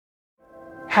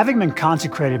Having been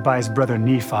consecrated by his brother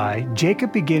Nephi,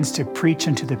 Jacob begins to preach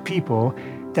unto the people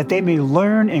that they may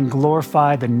learn and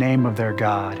glorify the name of their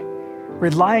God.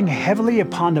 Relying heavily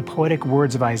upon the poetic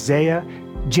words of Isaiah,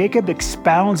 Jacob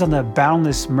expounds on the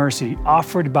boundless mercy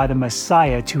offered by the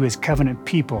Messiah to his covenant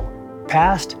people,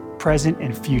 past, present,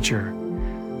 and future.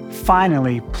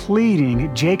 Finally, pleading,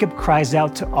 Jacob cries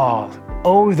out to all,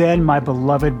 "O then, my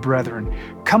beloved brethren,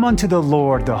 come unto the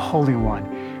Lord, the Holy One.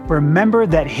 Remember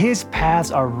that his paths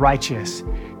are righteous.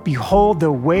 Behold,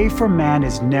 the way for man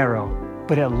is narrow,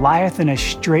 but it lieth in a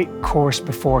straight course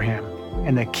before him.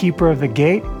 And the keeper of the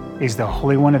gate is the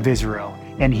Holy One of Israel.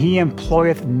 And he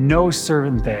employeth no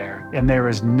servant there, and there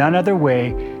is none other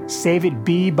way, save it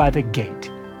be by the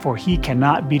gate. For he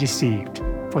cannot be deceived,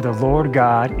 for the Lord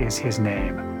God is his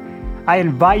name." I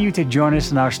invite you to join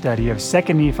us in our study of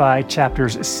 2 Nephi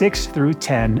chapters 6 through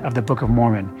 10 of the Book of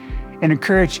Mormon, and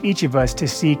encourage each of us to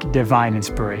seek divine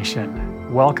inspiration.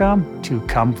 Welcome to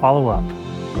Come Follow Up.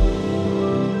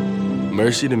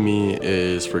 Mercy to me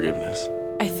is forgiveness.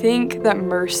 I think that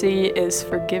mercy is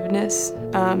forgiveness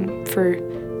for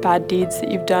bad deeds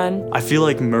that you've done. I feel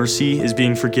like mercy is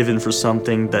being forgiven for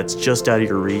something that's just out of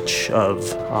your reach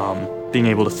of being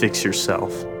able to fix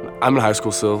yourself. I'm in high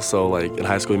school still, so in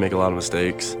high school you make a lot of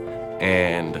mistakes,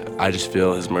 and I just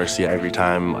feel his mercy every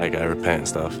time I repent and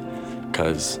stuff,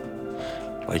 because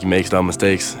you make dumb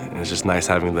mistakes, and it's just nice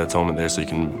having the atonement there so you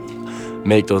can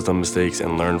make those dumb mistakes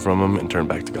and learn from them and turn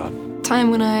back to God.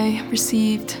 Time when I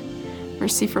received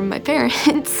mercy from my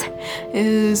parents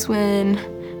is when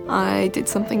I did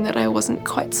something that I wasn't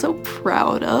quite so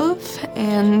proud of,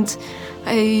 and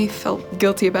I felt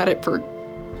guilty about it for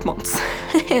months.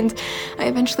 And I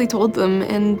eventually told them,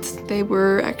 and they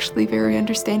were actually very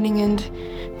understanding and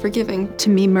forgiving. To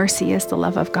me, mercy is the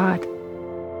love of God.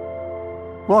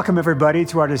 Welcome, everybody,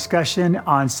 to our discussion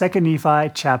on 2 Nephi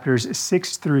chapters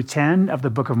 6 through 10 of the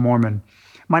Book of Mormon.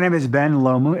 My name is Ben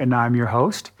Lomu, and I'm your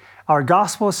host. Our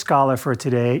gospel scholar for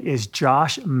today is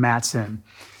Josh Matson.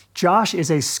 Josh is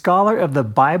a scholar of the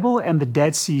Bible and the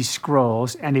Dead Sea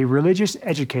Scrolls and a religious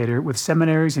educator with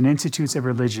seminaries and institutes of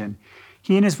religion.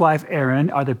 He and his wife, Erin,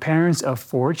 are the parents of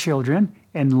 4 children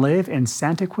and live in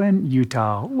Santaquin,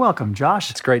 Utah. Welcome, Josh.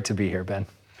 It's great to be here, Ben.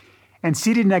 And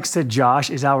seated next to Josh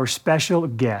is our special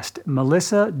guest,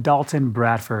 Melissa Dalton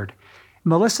Bradford.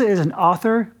 Melissa is an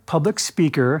author, public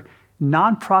speaker,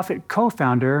 nonprofit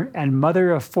co-founder, and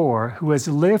mother of 4 who has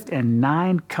lived in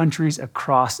 9 countries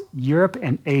across Europe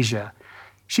and Asia.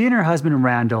 She and her husband,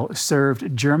 Randall,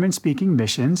 served German-speaking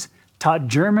missions, taught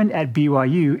German at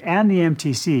BYU and the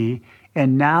MTC,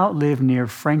 and now live near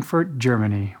Frankfurt,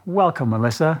 Germany. Welcome,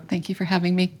 Melissa. Thank you for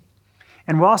having me.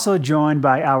 And we're also joined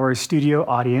by our studio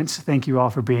audience. Thank you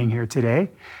all for being here today.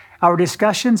 Our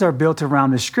discussions are built around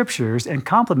the scriptures and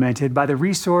complemented by the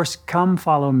resource Come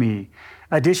Follow Me.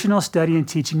 Additional study and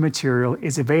teaching material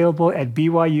is available at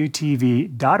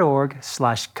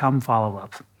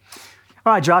byutv.org/comefollowup.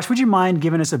 All right, Josh, would you mind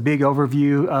giving us a big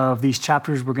overview of these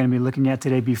chapters we're going to be looking at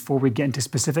today before we get into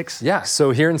specifics? Yeah, so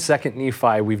here in 2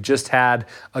 Nephi, we've just had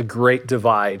a great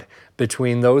divide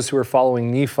between those who are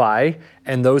following Nephi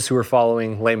and those who are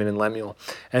following Laman and Lemuel.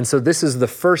 And so this is the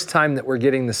first time that we're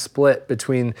getting the split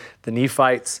between the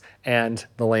Nephites and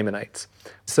the Lamanites.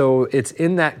 So it's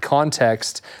in that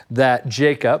context that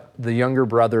Jacob, the younger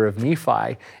brother of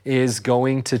Nephi, is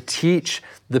going to teach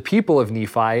the people of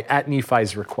Nephi at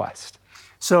Nephi's request.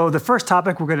 So the first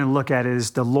topic we're going to look at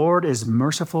is the Lord is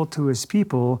merciful to his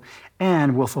people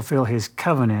and will fulfill his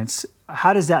covenants.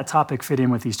 How does that topic fit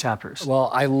in with these chapters? Well,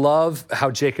 I love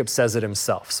how Jacob says it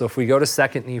himself. So if we go to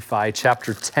 2 Nephi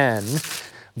chapter 10,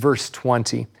 verse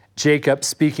 20, Jacob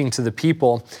speaking to the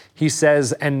people, he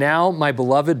says, "And now, my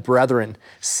beloved brethren,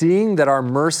 seeing that our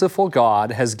merciful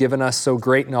God has given us so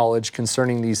great knowledge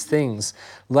concerning these things,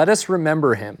 let us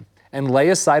remember him and lay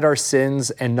aside our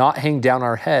sins and not hang down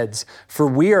our heads, for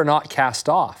we are not cast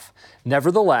off.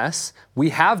 Nevertheless, we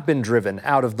have been driven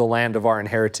out of the land of our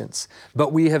inheritance,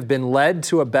 but we have been led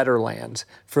to a better land,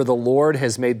 for the Lord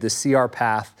has made the sea our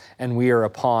path, and we are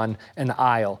upon an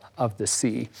isle of the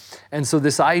sea." And so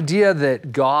this idea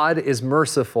that God is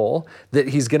merciful, that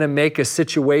he's going to make a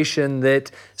situation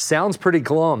that sounds pretty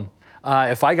glum.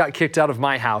 If I got kicked out of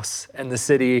my house and the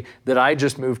city that I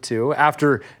just moved to,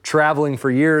 after traveling for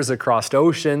years across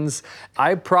oceans,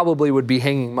 I probably would be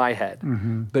hanging my head.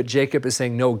 Mm-hmm. But Jacob is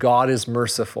saying, no, God is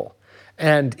merciful.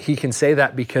 And he can say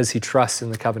that because he trusts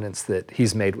in the covenants that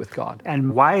he's made with God.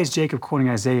 And why is Jacob quoting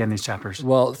Isaiah in these chapters?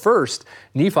 Well, first,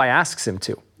 Nephi asks him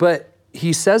to. But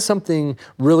he says something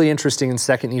really interesting in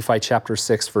 2 Nephi chapter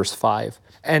 6, verse 5.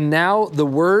 And now the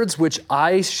words which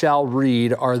I shall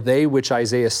read are they which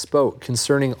Isaiah spoke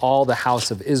concerning all the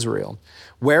house of Israel.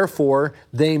 Wherefore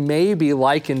they may be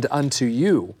likened unto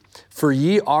you, for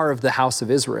ye are of the house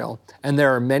of Israel. And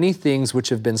there are many things which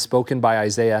have been spoken by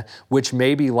Isaiah, which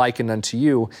may be likened unto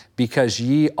you, because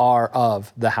ye are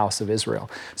of the house of Israel.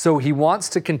 So he wants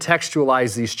to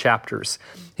contextualize these chapters.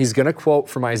 He's going to quote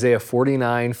from Isaiah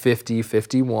 49, 50,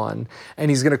 51, and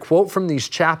he's going to quote from these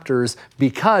chapters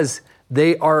because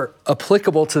they are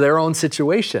applicable to their own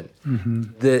situation.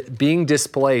 The being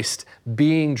displaced,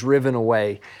 being driven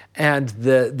away, and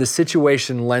the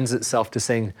situation lends itself to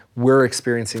saying we're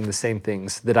experiencing the same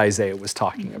things that Isaiah was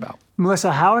talking about.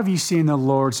 Melissa, how have you seen the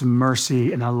Lord's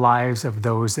mercy in the lives of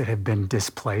those that have been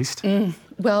displaced?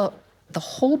 Well, the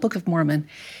whole Book of Mormon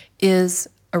is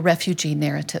a refugee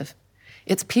narrative.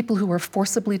 It's people who are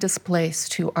forcibly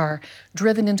displaced, who are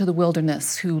driven into the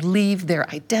wilderness, who leave their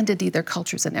identity, their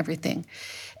cultures, and everything.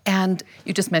 And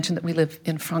you just mentioned that we live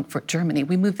in Frankfurt, Germany.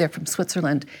 We moved there from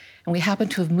Switzerland, and we happen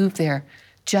to have moved there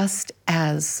just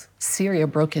as Syria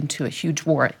broke into a huge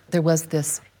war. There was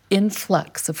this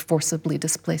influx of forcibly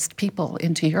displaced people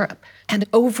into Europe, and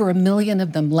over 1 million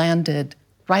of them landed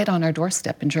right on our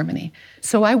doorstep in Germany.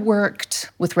 So I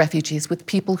worked with refugees, with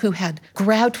people who had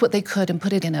grabbed what they could and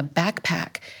put it in a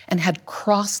backpack and had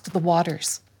crossed the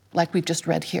waters, like we've just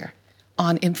read here,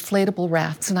 on inflatable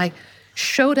rafts. And I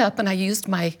showed up and I used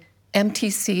my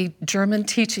MTC German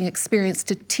teaching experience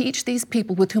to teach these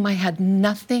people with whom I had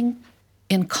nothing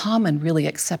in common really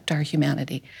except our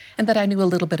humanity, and that I knew a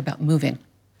little bit about moving.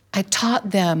 I taught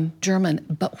them German,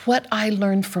 but what I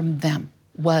learned from them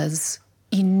was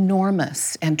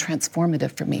enormous and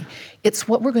transformative for me. It's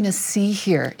what we're going to see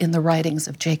here in the writings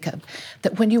of Jacob,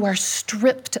 that when you are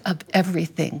stripped of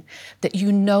everything, that you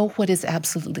know what is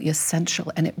absolutely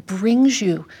essential, and it brings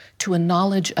you to a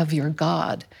knowledge of your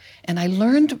God. And I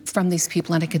learned from these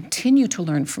people, and I continue to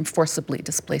learn from forcibly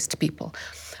displaced people,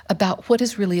 about what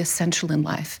is really essential in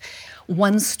life.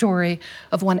 One story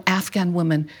of one Afghan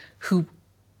woman who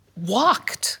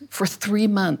walked for 3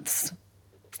 months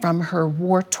from her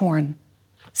war-torn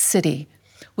city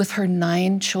with her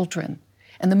 9 children.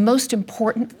 And the most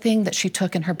important thing that she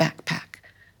took in her backpack,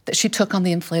 that she took on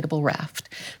the inflatable raft,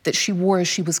 that she wore as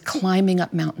she was climbing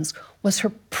up mountains, was her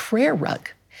prayer rug.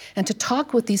 And to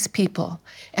talk with these people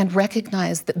and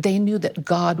recognize that they knew that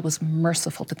God was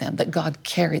merciful to them, that God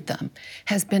carried them,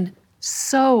 has been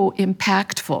so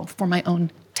impactful for my own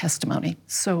testimony.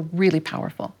 So really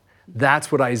powerful.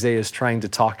 That's what Isaiah is trying to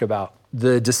talk about.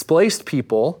 The displaced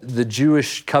people, the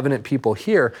Jewish covenant people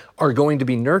here, are going to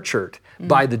be nurtured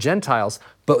by the Gentiles.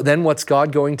 But then what's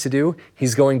God going to do?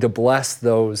 He's going to bless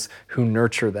those who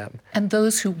nurture them. And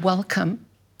those who welcome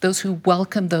those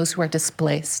who are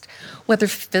displaced, whether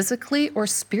physically or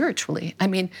spiritually. I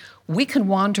mean, we can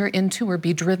wander into or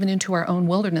be driven into our own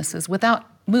wildernesses without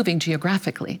moving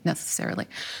geographically necessarily.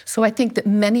 So I think that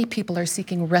many people are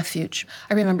seeking refuge.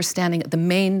 I remember standing at the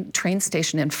main train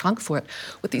station in Frankfurt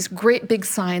with these great big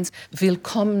signs,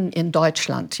 Willkommen in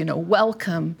Deutschland,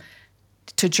 welcome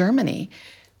to Germany.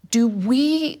 Do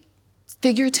we,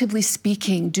 figuratively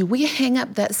speaking, do we hang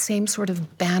up that same sort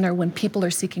of banner when people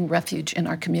are seeking refuge in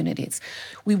our communities?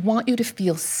 We want you to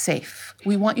feel safe.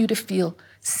 We want you to feel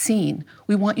seen.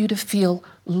 We want you to feel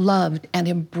loved and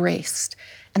embraced.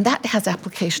 And that has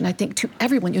application, I think, to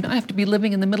everyone. You don't have to be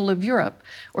living in the middle of Europe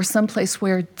or someplace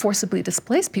where forcibly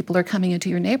displaced people are coming into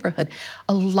your neighborhood.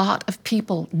 A lot of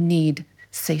people need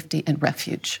safety and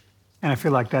refuge. And I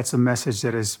feel like that's a message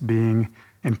that is being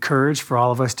encouraged for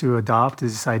all of us to adopt,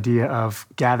 is this idea of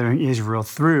gathering Israel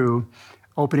through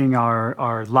opening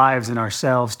our lives and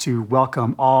ourselves to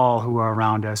welcome all who are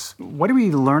around us. What do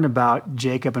we learn about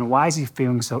Jacob, and why is he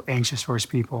feeling so anxious for his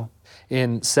people?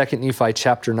 In 2 Nephi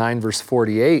chapter 9, verse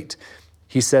 48,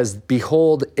 he says,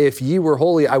 "Behold, if ye were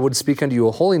holy, I would speak unto you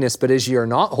a holiness, but as ye are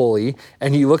not holy,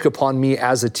 and ye look upon me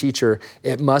as a teacher,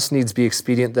 it must needs be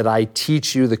expedient that I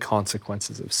teach you the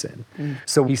consequences of sin."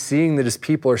 So he's seeing that his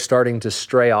people are starting to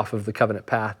stray off of the covenant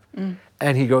path.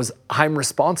 And he goes, I'm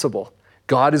responsible.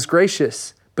 God is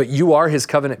gracious, but you are his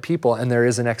covenant people, and there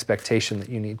is an expectation that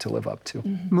you need to live up to.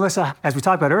 Melissa, as we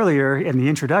talked about earlier in the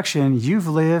introduction, you've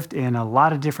lived in a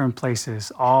lot of different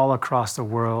places all across the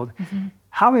world.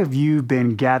 How have you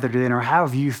been gathered in, or how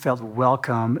have you felt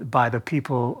welcomed by the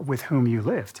people with whom you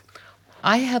lived?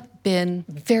 I have been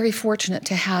very fortunate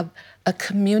to have a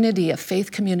community, a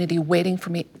faith community, waiting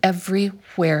for me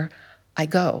everywhere I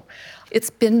go. It's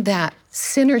been that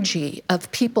synergy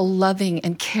of people loving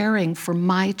and caring for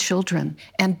my children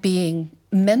and being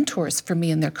mentors for me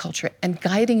in their culture and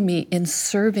guiding me in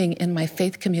serving in my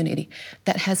faith community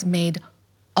that has made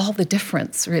all the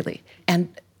difference, really. And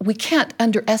we can't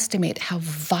underestimate how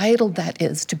vital that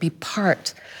is to be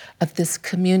part of this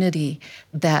community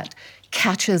that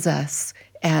catches us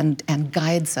and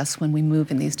guides us when we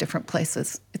move in these different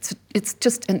places. It's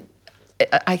just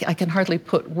I can hardly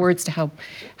put words to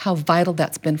how vital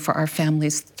that's been for our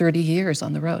families 30 years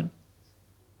on the road.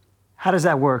 How does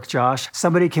that work, Josh?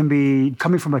 Somebody can be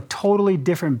coming from a totally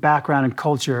different background and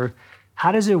culture.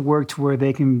 How does it work to where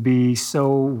they can be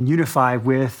so unified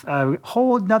with a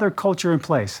whole another culture in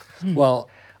place? Well,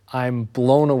 I'm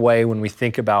blown away when we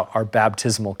think about our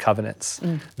baptismal covenants,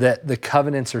 that the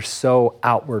covenants are so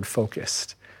outward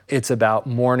focused. It's about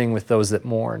mourning with those that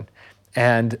mourn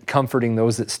and comforting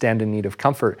those that stand in need of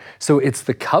comfort. So it's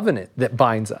the covenant that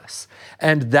binds us.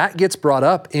 And that gets brought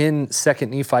up in 2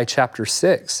 Nephi chapter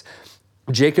 6.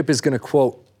 Jacob is going to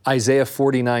quote Isaiah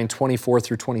 49, 24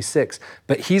 through 26,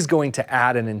 but he's going to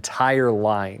add an entire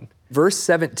line. Verse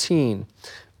 17,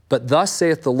 but thus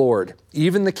saith the Lord,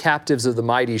 even the captives of the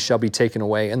mighty shall be taken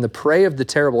away, and the prey of the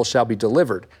terrible shall be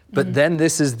delivered. But then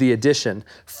this is the addition,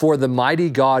 for the mighty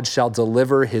God shall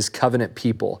deliver his covenant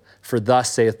people, for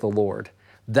thus saith the Lord.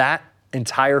 That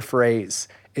entire phrase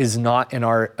is not in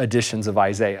our editions of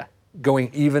Isaiah,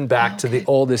 going even back to the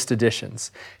oldest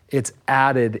editions. It's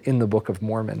added in the Book of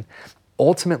Mormon.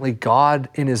 Ultimately, God,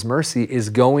 in his mercy, is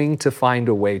going to find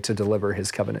a way to deliver his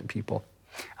covenant people.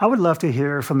 I would love to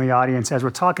hear from the audience as we're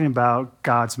talking about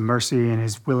God's mercy and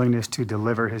his willingness to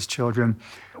deliver his children.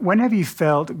 When have you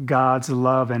felt God's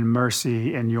love and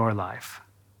mercy in your life?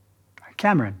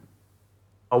 Cameron.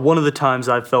 One of the times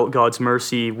I felt God's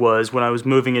mercy was when I was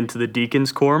moving into the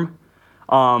deacon's quorum.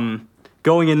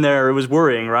 Going in there, it was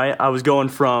worrying, right? I was going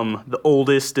from the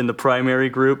oldest in the primary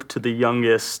group to the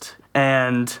youngest.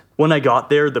 And when I got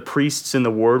there, the priests in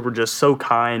the ward were just so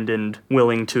kind and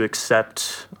willing to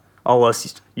accept all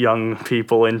us young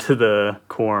people into the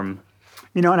quorum.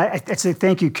 You know, and I say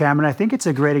thank you, Cameron. I think it's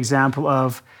a great example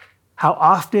of how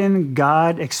often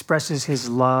God expresses his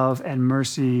love and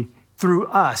mercy through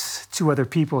us to other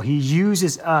people. He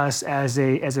uses us as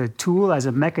a tool, as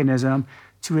a mechanism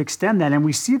to extend that. And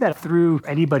we see that through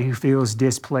anybody who feels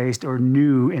displaced or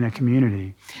new in a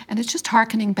community. And it's just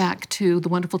hearkening back to the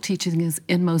wonderful teachings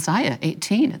in Mosiah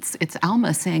 18. It's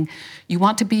Alma saying, you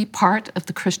want to be part of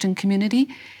the Christian community,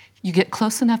 you get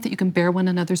close enough that you can bear one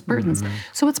another's burdens.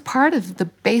 So it's part of the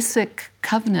basic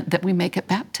covenant that we make at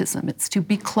baptism. It's to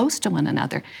be close to one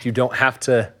another. You don't have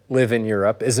to live in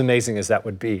Europe, as amazing as that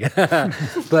would be.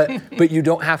 but you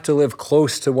don't have to live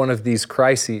close to one of these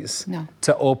crises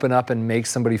to open up and make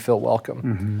somebody feel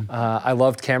welcome. I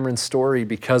loved Cameron's story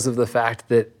because of the fact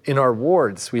that in our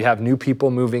wards, we have new people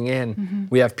moving in.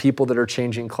 We have people that are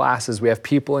changing classes. We have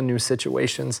people in new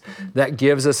situations. That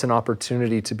gives us an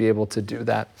opportunity to be able to do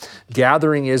that.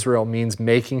 Gathering Israel means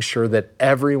making sure that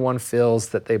everyone feels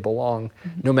that they belong,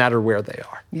 no matter where they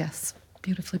are. Yes.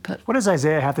 Beautifully put. What does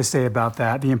Isaiah have to say about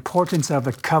that? The importance of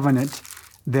the covenant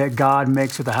that God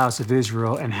makes with the house of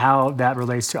Israel and how that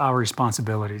relates to our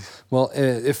responsibilities. Well,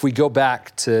 if we go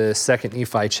back to 2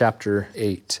 Nephi chapter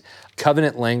 8,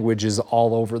 covenant language is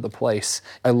all over the place.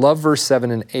 I love verse 7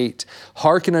 and 8.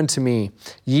 Hearken unto me,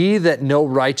 ye that know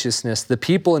righteousness, the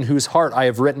people in whose heart I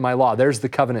have written my law. There's the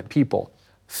covenant people.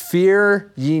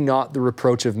 Fear ye not the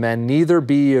reproach of men, neither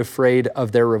be ye afraid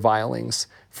of their revilings.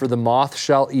 For the moth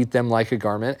shall eat them like a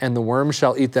garment, and the worm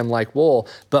shall eat them like wool.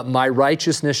 But my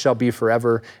righteousness shall be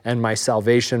forever, and my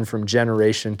salvation from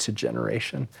generation to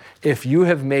generation. If you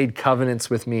have made covenants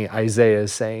with me, Isaiah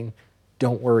is saying,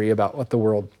 don't worry about what the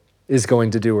world is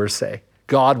going to do or say.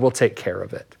 God will take care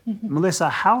of it. Melissa,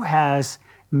 how has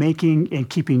making and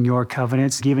keeping your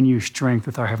covenants given you strength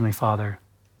with our Heavenly Father?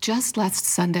 Just last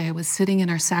Sunday, I was sitting in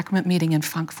our sacrament meeting in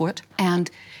Frankfurt,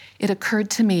 and it occurred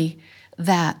to me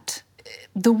that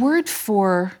the word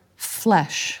for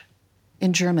flesh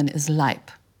in German is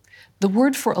Leib. The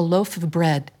word for a loaf of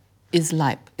bread is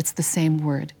Leib. It's the same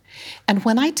word. And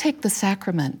when I take the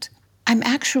sacrament, I'm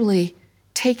actually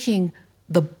taking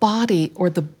the body or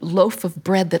the loaf of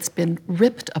bread that's been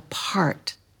ripped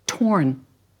apart, torn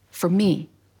for me.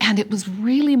 And it was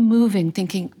really moving,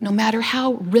 thinking, no matter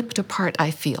how ripped apart I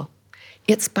feel,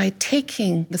 it's by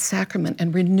taking the sacrament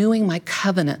and renewing my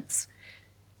covenants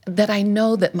that I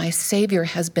know that my Savior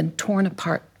has been torn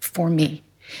apart for me.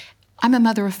 I'm a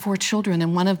mother of 4 children,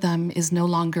 and one of them is no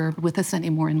longer with us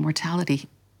anymore in mortality.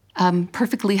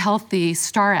 Perfectly healthy,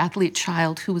 star athlete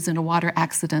child who was in a water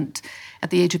accident at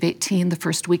the age of 18, the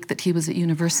first week that he was at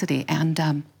university. And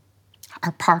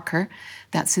our Parker,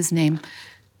 that's his name,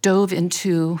 dove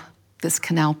into this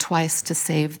canal twice to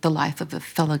save the life of a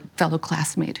fellow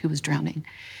classmate who was drowning.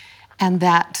 And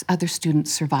that other student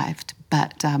survived.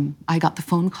 but I got the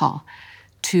phone call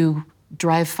to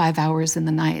drive 5 hours in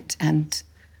the night and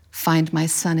find my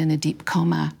son in a deep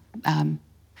coma.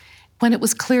 When it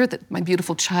was clear that my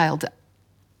beautiful child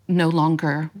no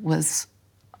longer was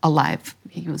alive,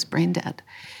 he was brain dead,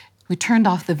 we turned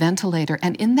off the ventilator,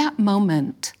 and in that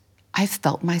moment, I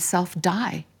felt myself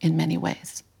die in many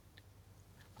ways.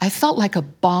 I felt like a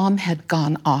bomb had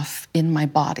gone off in my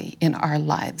body, in our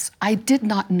lives. I did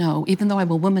not know, even though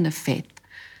I'm a woman of faith,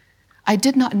 I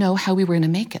did not know how we were going to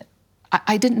make it.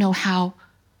 I didn't know how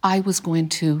I was going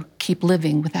to keep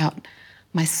living without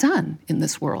my son in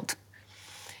this world.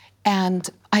 And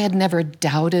I had never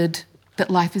doubted that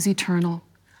life is eternal.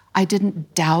 I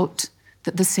didn't doubt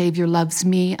that the Savior loves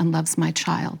me and loves my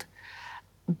child.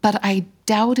 But I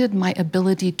doubted my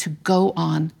ability to go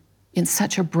on in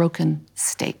such a broken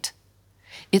state.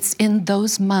 It's in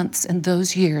those months and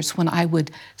those years when I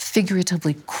would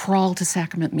figuratively crawl to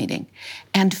sacrament meeting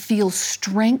and feel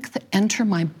strength enter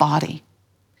my body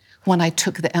when I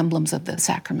took the emblems of the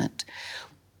sacrament,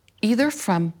 either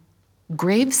from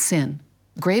grave sin,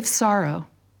 grave sorrow,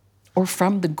 or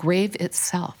from the grave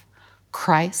itself.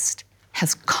 Christ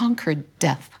has conquered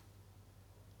death.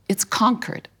 It's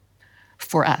conquered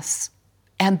for us.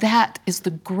 And that is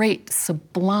the great,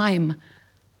 sublime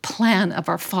plan of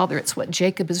our Father. It's what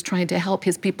Jacob is trying to help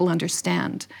his people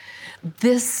understand.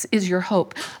 This is your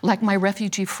hope. Like my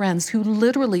refugee friends who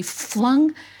literally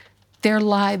flung their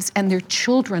lives and their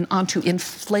children onto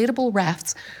inflatable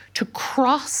rafts to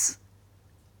cross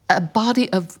a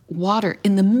body of water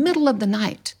in the middle of the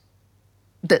night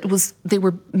they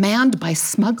were manned by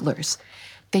smugglers.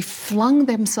 They flung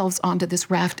themselves onto this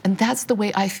raft, and that's the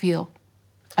way I feel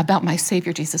about my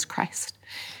Savior, Jesus Christ,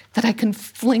 that I can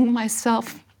fling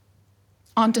myself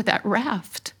onto that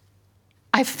raft.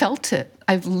 I've felt it.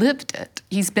 I've lived it.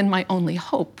 He's been my only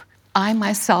hope. I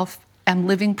myself am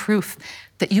living proof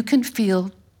that you can feel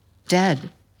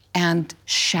dead and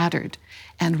shattered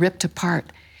and ripped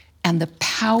apart. And the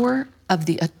power of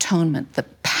the atonement, the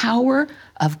power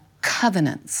of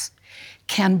covenants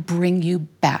can bring you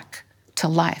back to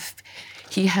life.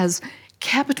 He has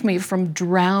kept me from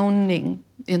drowning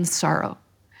in sorrow.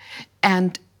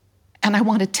 And I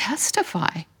want to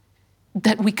testify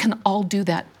that we can all do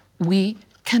that. We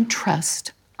can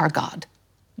trust our God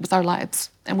with our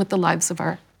lives and with the lives of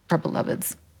our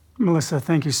beloveds. Melissa,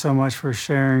 thank you so much for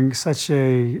sharing such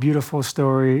a beautiful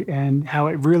story and how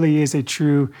it really is a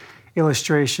true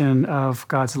illustration of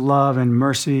God's love and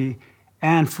mercy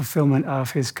and fulfillment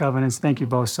of his covenants. Thank you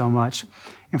both so much.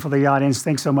 And for the audience,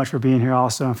 thanks so much for being here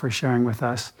also and for sharing with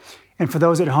us. And for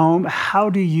those at home, how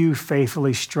do you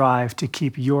faithfully strive to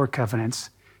keep your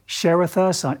covenants? Share with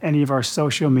us on any of our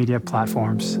social media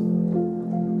platforms.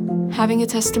 Having a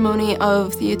testimony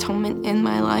of the atonement in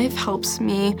my life helps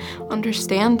me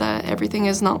understand that everything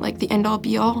is not like the end-all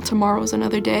be-all. Tomorrow's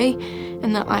another day,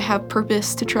 and that I have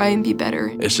purpose to try and be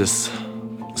better. It's just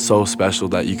so special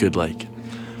that you could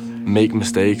make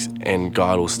mistakes and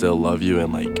God will still love you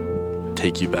and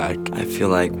take you back. I feel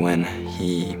like when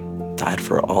he died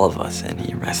for all of us and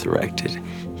he resurrected,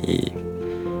 he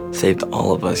saved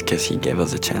all of us because he gave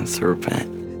us a chance to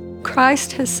repent.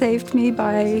 Christ has saved me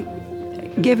by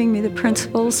giving me the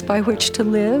principles by which to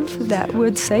live that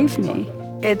would save me.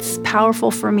 It's powerful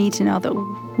for me to know that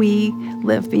we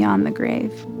live beyond the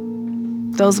grave.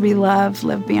 Those we love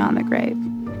live beyond the grave,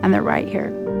 and they're right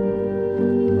here.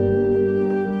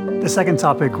 The second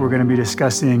topic we're going to be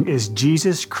discussing is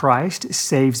Jesus Christ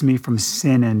saves me from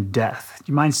sin and death.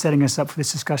 Do you mind setting us up for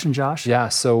this discussion, Josh? Yeah,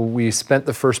 so we spent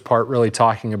the first part really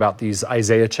talking about these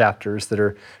Isaiah chapters that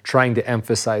are trying to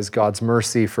emphasize God's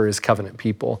mercy for his covenant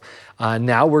people.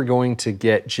 Now we're going to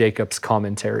get Jacob's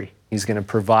commentary. He's going to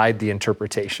provide the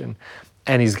interpretation,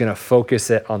 and he's going to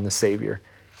focus it on the Savior.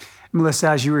 Melissa,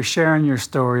 as you were sharing your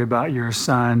story about your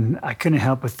son, I couldn't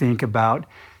help but think about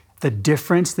the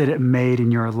difference that it made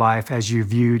in your life as you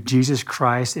viewed Jesus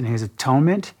Christ and his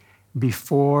atonement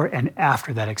before and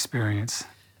after that experience.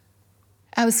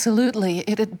 Absolutely.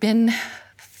 It had been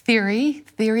theory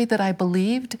that I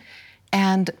believed,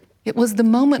 and it was the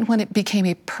moment when it became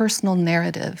a personal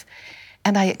narrative.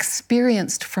 And I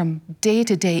experienced from day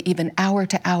to day, even hour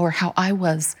to hour, how I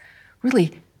was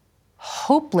really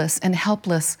hopeless and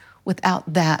helpless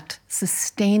without that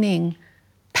sustaining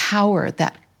power,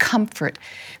 that comfort,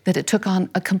 that it took on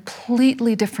a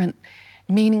completely different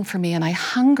meaning for me. And I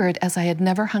hungered as I had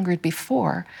never hungered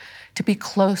before to be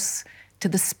close to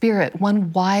the Spirit.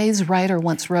 One wise writer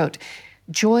once wrote,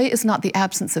 "Joy is not the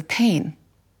absence of pain.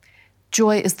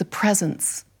 Joy is the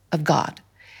presence of God."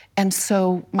 And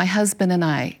so my husband and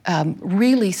I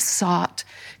really sought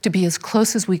to be as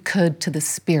close as we could to the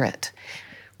Spirit.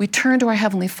 We turn to our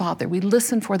Heavenly Father. We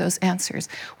listen for those answers.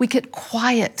 We get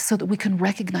quiet so that we can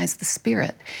recognize the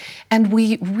Spirit. And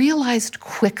we realized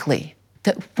quickly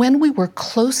that when we were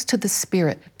close to the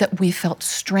Spirit, that we felt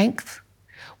strength.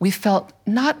 We felt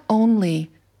not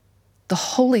only the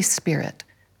Holy Spirit,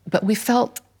 but we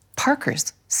felt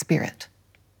Parker's Spirit.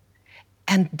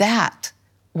 And that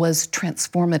was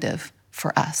transformative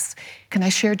for us. Can I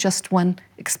share just one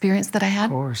experience that I had?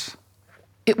 Of course.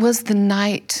 It was the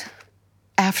night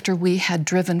after we had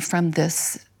driven from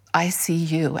this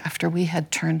ICU, after we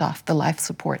had turned off the life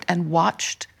support and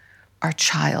watched our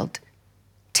child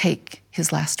take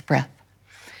his last breath,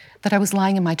 that I was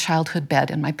lying in my childhood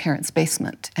bed in my parents'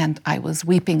 basement, and I was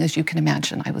weeping, as you can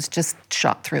imagine. I was just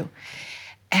shot through.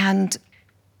 And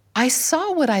I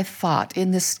saw what I thought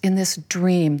in this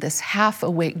dream, this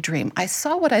half-awake dream. I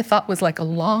saw what I thought was like a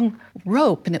long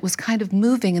rope, and it was kind of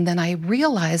moving, and then I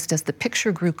realized as the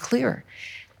picture grew clearer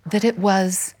that it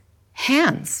was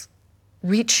hands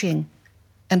reaching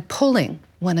and pulling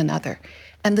one another.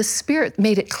 And the Spirit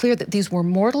made it clear that these were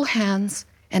mortal hands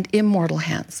and immortal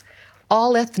hands,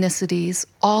 all ethnicities,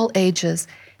 all ages,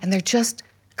 and they're just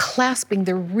clasping,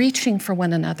 they're reaching for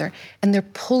one another, and they're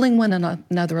pulling one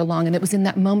another along. And it was in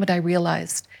that moment I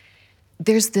realized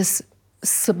there's this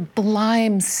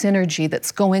sublime synergy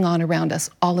that's going on around us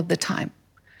all of the time,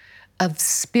 of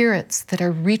spirits that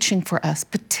are reaching for us,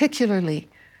 particularly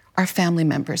our family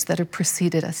members that have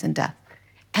preceded us in death.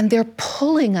 And they're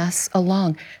pulling us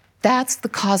along. That's the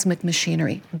cosmic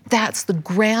machinery. That's the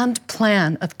grand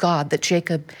plan of God that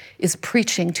Jacob is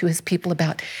preaching to his people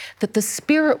about, that the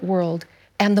spirit world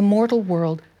and the mortal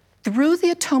world, through the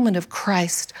atonement of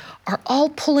Christ, are all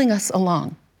pulling us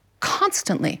along,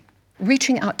 constantly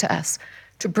reaching out to us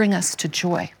to bring us to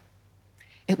joy.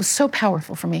 It was so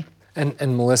powerful for me.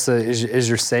 And Melissa, as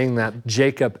you're saying that,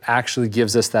 Jacob actually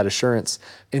gives us that assurance.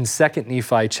 In 2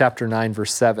 Nephi chapter 9,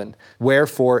 verse 7,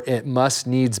 wherefore it must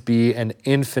needs be an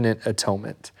infinite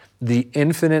atonement. The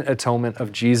infinite atonement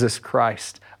of Jesus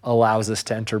Christ allows us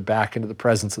to enter back into the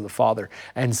presence of the Father.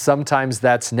 And sometimes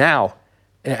that's now.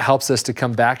 It helps us to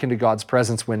come back into God's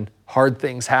presence when hard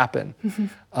things happen,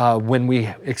 when we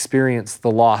experience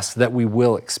the loss that we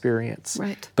will experience.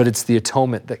 Right. But it's the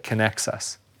atonement that connects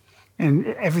us. And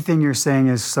everything you're saying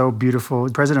is so beautiful.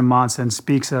 President Matson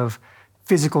speaks of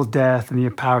physical death and the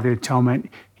power of the atonement.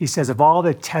 He says, of all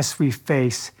the tests we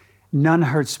face, none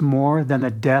hurts more than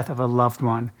the death of a loved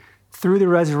one. Through the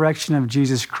resurrection of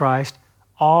Jesus Christ,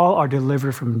 all are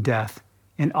delivered from death,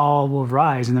 and all will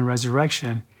rise in the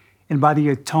resurrection. And by the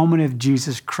atonement of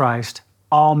Jesus Christ,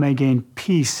 all may gain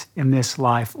peace in this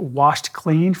life, washed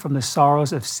clean from the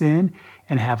sorrows of sin,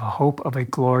 and have a hope of a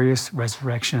glorious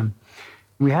resurrection.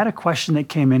 We had a question that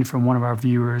came in from one of our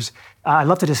viewers. I'd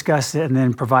love to discuss it and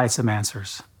then provide some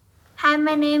answers. Hi,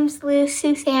 my name's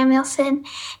Lucy Samuelson,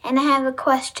 and I have a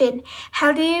question.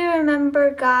 How do you remember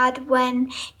God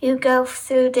when you go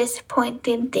through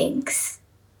disappointing things?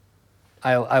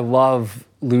 I love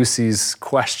Lucy's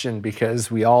question because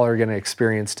we all are going to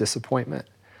experience disappointment.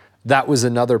 That was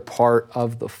another part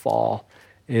of the fall,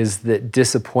 is that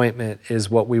disappointment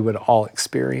is what we would all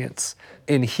experience.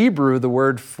 In Hebrew, the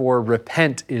word for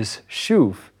repent is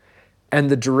shuv, and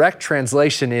the direct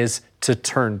translation is to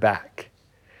turn back.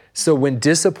 So when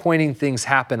disappointing things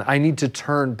happen, I need to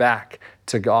turn back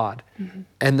to God. Mm-hmm.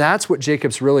 And that's what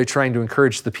Jacob's really trying to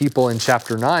encourage the people in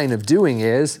chapter 9 of doing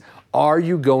is, are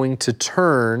you going to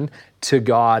turn to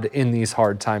God in these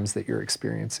hard times that you're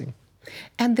experiencing?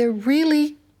 And they're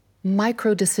really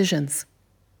micro decisions.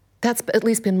 That's at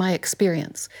least been my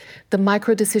experience. The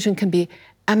micro decision can be,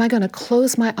 am I going to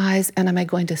close my eyes and am I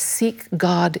going to seek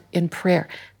God in prayer?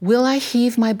 Will I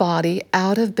heave my body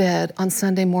out of bed on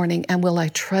Sunday morning and will I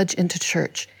trudge into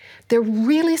church? They're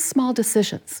really small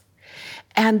decisions.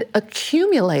 And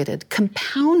accumulated,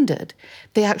 compounded,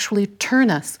 they actually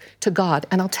turn us to God.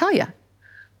 And I'll tell you,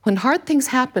 when hard things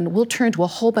happen, we'll turn to a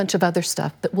whole bunch of other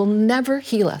stuff that will never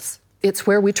heal us. It's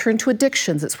where we turn to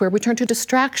addictions. It's where we turn to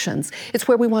distractions. It's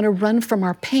where we want to run from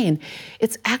our pain.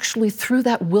 It's actually through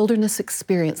that wilderness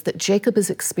experience that Jacob is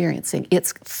experiencing.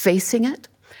 It's facing it,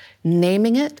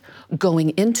 naming it,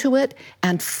 going into it,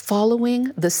 and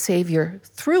following the Savior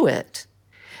through it,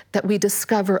 that we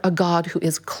discover a God who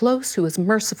is close, who is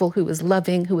merciful, who is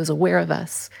loving, who is aware of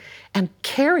us, and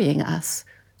carrying us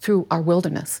through our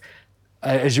wilderness.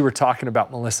 As you were talking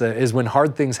about, Melissa, is when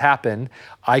hard things happen,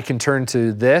 I can turn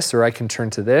to this, or I can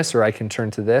turn to this, or I can turn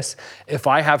to this. If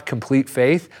I have complete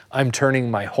faith, I'm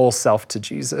turning my whole self to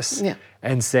Jesus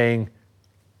and saying,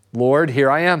 Lord,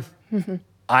 here I am. Mm-hmm.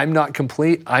 I'm not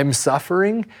complete, I'm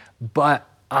suffering, but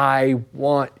I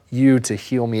want you to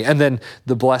heal me. And then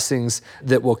the blessings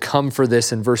that will come for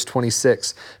this in verse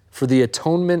 26. For the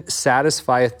atonement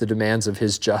satisfieth the demands of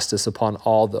his justice upon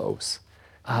all those.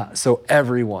 So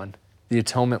everyone, the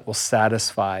atonement will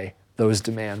satisfy those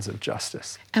demands of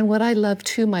justice. And what I love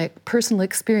too, my personal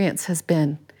experience has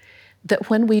been that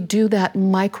when we do that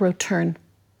micro turn,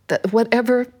 that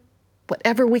whatever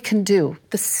we can do,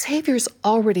 the Savior's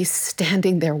already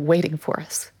standing there waiting for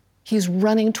us. He's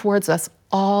running towards us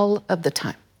all of the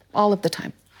time, all of the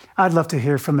time. I'd love to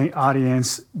hear from the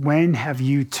audience. When have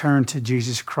you turned to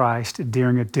Jesus Christ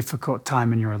during a difficult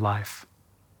time in your life?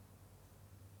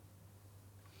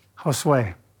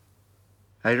 Josue.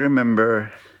 I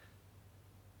remember,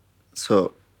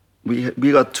 so we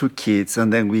got 2 kids,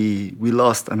 and then we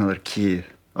lost another kid,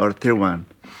 our third one.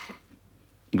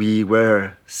 We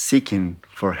were seeking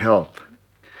for help.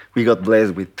 We got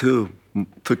blessed with two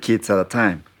kids at a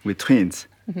time, with twins.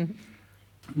 Mm-hmm.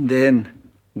 Then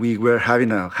we were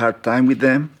having a hard time with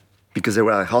them because they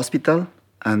were at a hospital,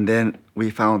 and then we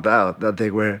found out that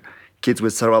they were kids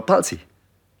with cerebral palsy.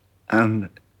 And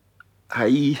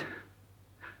I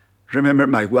remember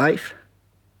my wife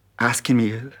asking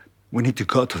me, we need to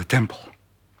go to the temple.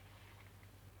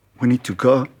 We need to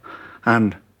go,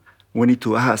 and we need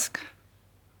to ask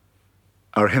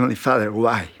our Heavenly Father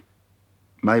why.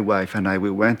 My wife and I, we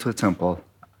went to the temple,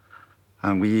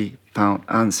 and we found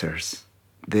answers.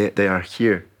 They are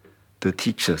here to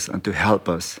teach us and to help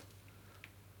us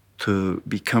to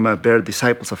become a better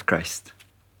disciples of Christ.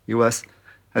 It was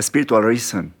a spiritual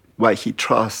reason why he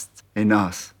trusts in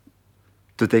us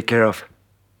to take care of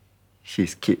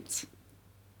his kids.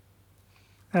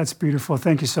 That's beautiful.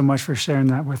 Thank you so much for sharing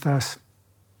that with us.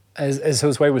 As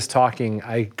Josue was talking,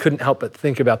 I couldn't help but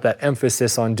think about that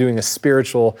emphasis on doing a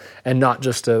spiritual and not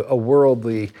just a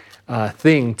worldly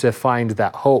thing to find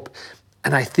that hope.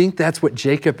 And I think that's what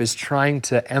Jacob is trying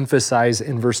to emphasize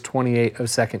in verse 28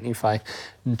 of 2 Nephi,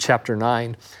 in chapter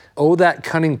 9. Oh, that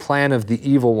cunning plan of the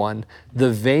evil one,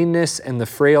 the vainness and the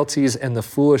frailties and the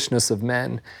foolishness of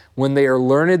men. When they are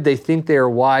learned, they think they are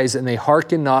wise, and they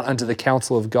hearken not unto the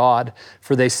counsel of God.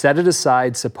 For they set it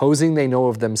aside, supposing they know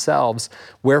of themselves.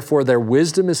 Wherefore their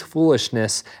wisdom is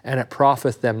foolishness, and it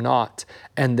profiteth them not,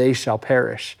 and they shall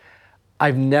perish.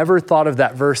 I've never thought of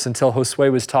that verse until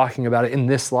Josue was talking about it in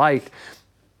this light.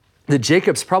 That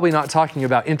Jacob's probably not talking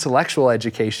about intellectual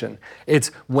education. It's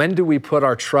when do we put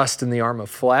our trust in the arm of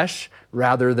flesh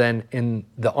rather than in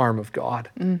the arm of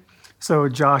God? Mm. So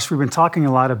Josh, we've been talking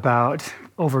a lot about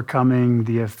overcoming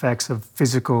the effects of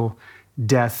physical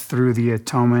death through the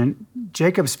atonement.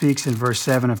 Jacob speaks in verse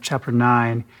 7 of chapter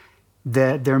 9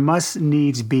 that there must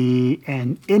needs be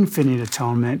an infinite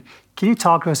atonement. Can you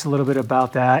talk to us a little bit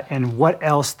about that and what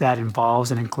else that involves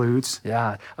and includes?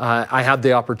 Yeah, I had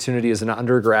the opportunity as an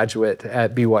undergraduate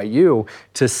at BYU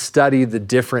to study the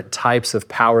different types of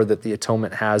power that the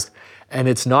atonement has. And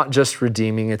it's not just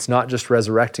redeeming, it's not just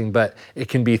resurrecting, but it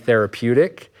can be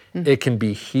therapeutic. It can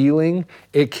be healing,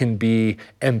 it can be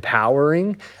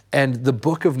empowering, and the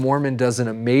Book of Mormon does an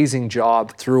amazing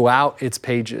job throughout its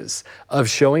pages of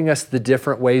showing us the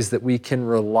different ways that we can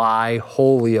rely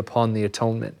wholly upon the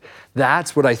atonement.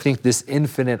 That's what I think this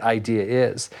infinite idea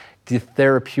is. The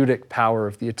therapeutic power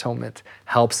of the atonement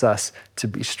helps us to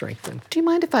be strengthened. Do you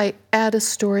mind if I add a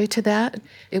story to that?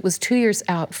 It was 2 years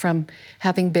out from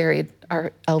having buried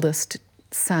our eldest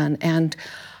son, and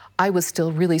I was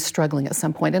still really struggling at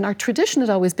some point. And our tradition had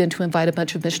always been to invite a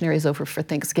bunch of missionaries over for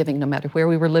Thanksgiving, no matter where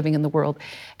we were living in the world.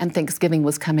 And Thanksgiving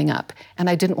was coming up. And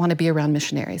I didn't want to be around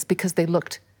missionaries because they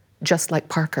looked just like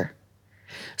Parker.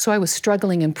 So I was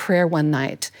struggling in prayer one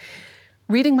night,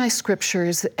 reading my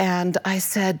scriptures, and I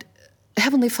said,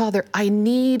 Heavenly Father, I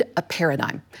need a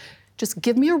paradigm. Just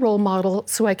give me a role model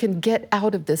so I can get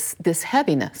out of this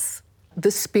heaviness.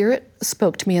 The Spirit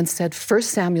spoke to me and said, 1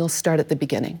 Samuel, start at the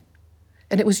beginning.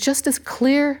 And it was just as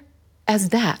clear as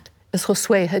that, as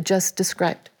Josue had just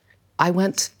described. I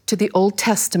went to the Old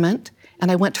Testament, and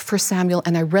I went to 1 Samuel,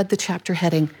 and I read the chapter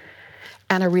heading,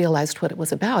 and I realized what it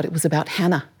was about. It was about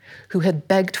Hannah, who had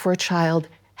begged for a child,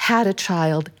 had a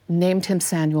child, named him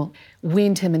Samuel,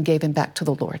 weaned him, and gave him back to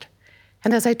the Lord.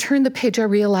 And as I turned the page, I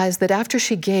realized that after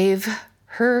she gave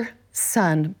her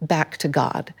son back to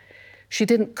God, she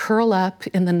didn't curl up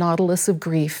in the nautilus of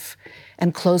grief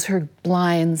and close her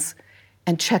blinds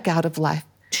and check out of life.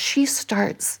 She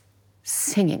starts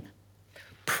singing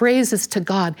praises to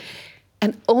God.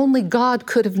 And only God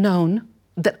could have known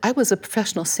that I was a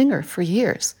professional singer for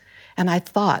years. And I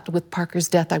thought with Parker's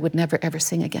death, I would never, ever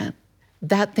sing again.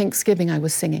 That Thanksgiving, I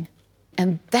was singing.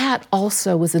 And that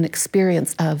also was an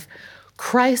experience of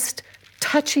Christ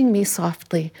touching me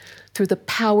softly, through the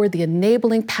power, the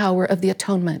enabling power of the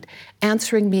atonement,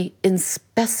 answering me in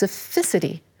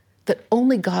specificity that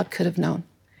only God could have known,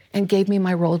 and gave me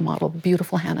my role model,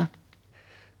 beautiful Hannah.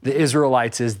 The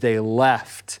Israelites, as they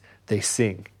left, they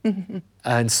sing. Mm-hmm.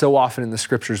 And so often in the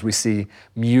scriptures, we see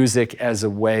music as a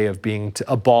way of being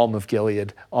a balm of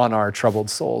Gilead on our troubled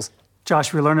souls.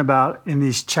 Josh, we learn about in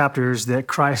these chapters that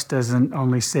Christ doesn't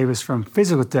only save us from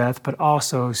physical death, but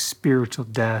also spiritual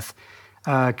death.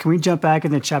 Can we jump back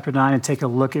into chapter 9 and take a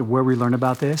look at where we learn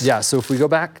about this? Yeah, so if we go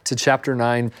back to chapter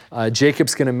 9,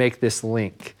 Jacob's going to make this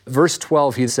link. Verse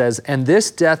 12, he says, "And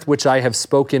this death which I have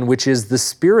spoken, which is the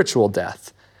spiritual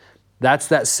death," that's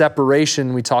that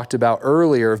separation we talked about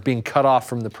earlier of being cut off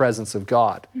from the presence of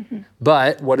God. Mm-hmm.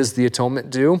 But what does the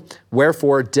atonement do?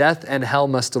 "Wherefore death and hell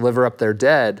must deliver up their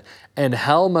dead, and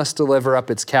hell must deliver up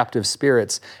its captive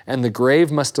spirits, and the grave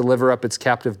must deliver up its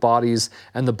captive bodies,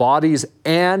 and the bodies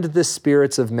and the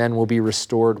spirits of men will be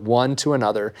restored one to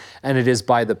another, and it is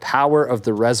by the power of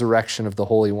the resurrection of the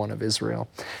Holy One of Israel."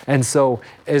 And so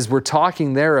as we're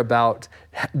talking there about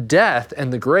death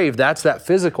and the grave, that's that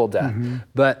physical death. Mm-hmm.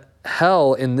 But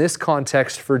hell in this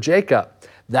context for Jacob,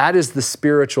 that is the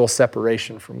spiritual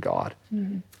separation from God.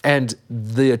 Mm-hmm. And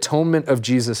the atonement of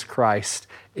Jesus Christ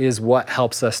is what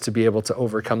helps us to be able to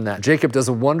overcome that. Jacob does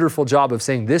a wonderful job of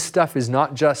saying this stuff is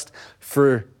not just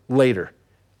for later.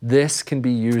 This can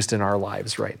be used in our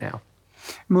lives right now.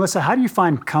 Melissa, how do you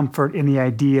find comfort in the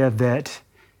idea that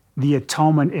the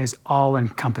atonement is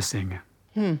all-encompassing?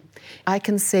 I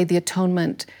can say the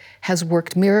atonement has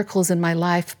worked miracles in my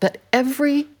life, but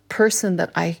every person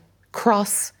that I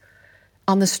cross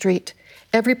on the street,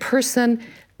 every person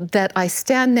that I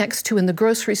stand next to in the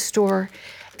grocery store,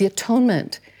 the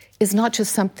atonement is not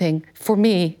just something for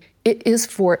me, it is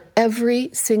for every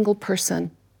single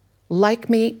person, like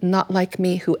me, not like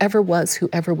me, whoever was,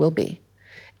 whoever will be.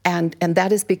 And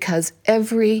that is because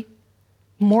every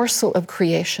morsel of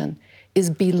creation is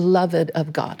beloved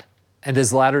of God. And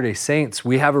as Latter-day Saints,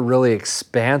 we have a really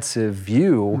expansive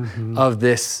view of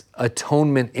this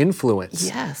atonement influence.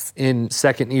 Yes. In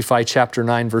 2 Nephi chapter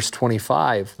 9, verse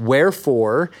 25,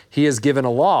 "Wherefore he has given a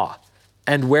law,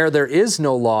 and where there is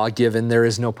no law given, there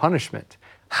is no punishment."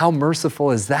 How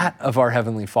merciful is that of our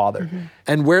Heavenly Father? Mm-hmm.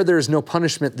 "And where there is no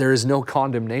punishment, there is no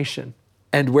condemnation.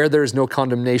 And where there is no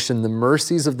condemnation, the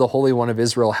mercies of the Holy One of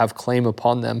Israel have claim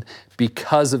upon them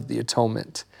because of the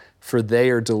atonement. For they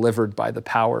are delivered by the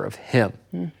power of Him."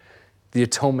 The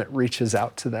atonement reaches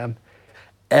out to them.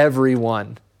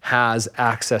 Everyone has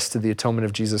access to the atonement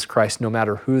of Jesus Christ, no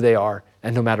matter who they are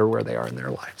and no matter where they are in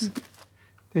their lives.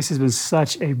 This has been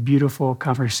such a beautiful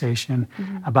conversation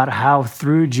about how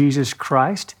through Jesus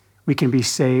Christ we can be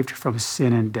saved from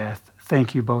sin and death.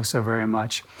 Thank you both so very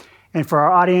much. And for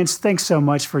our audience, thanks so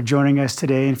much for joining us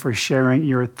today and for sharing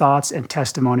your thoughts and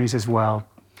testimonies as well.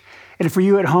 And for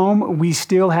you at home, we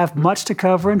still have much to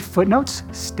cover in footnotes.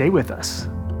 Stay with us.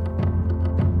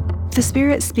 The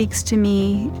Spirit speaks to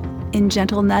me in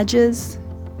gentle nudges,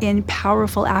 in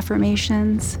powerful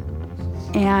affirmations,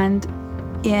 and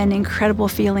in incredible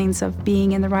feelings of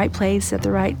being in the right place at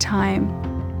the right time.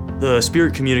 The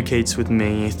Spirit communicates with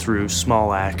me through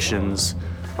small actions,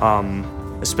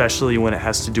 especially when it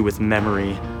has to do with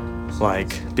memory,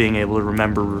 like being able to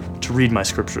remember to read my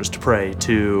scriptures, to pray,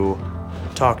 to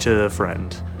talk to a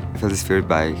friend. I feel the Spirit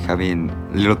by having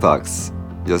little thoughts,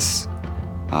 just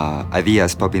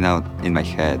ideas popping out in my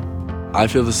head. I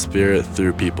feel the Spirit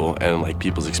through people and like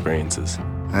people's experiences.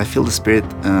 I feel the Spirit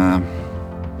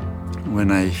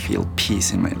when I feel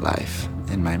peace in my life,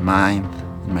 in my mind,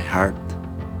 in my heart,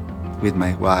 with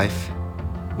my wife,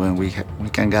 when we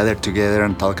can gather together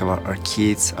and talk about our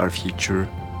kids, our future.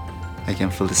 I can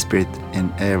feel the Spirit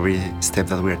in every step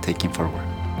that we are taking forward.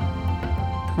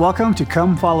 Welcome to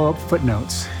Come Follow Up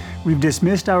Footnotes. We've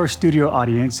dismissed our studio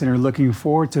audience and are looking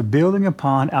forward to building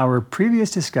upon our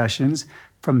previous discussions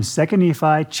from 2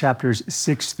 Nephi chapters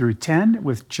 6 through 10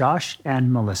 with Josh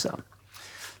and Melissa.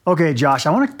 Okay, Josh,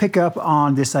 I want to pick up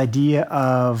on this idea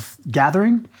of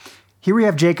gathering. Here we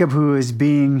have Jacob who is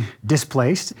being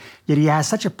displaced, yet he has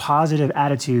such a positive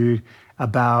attitude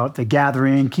about the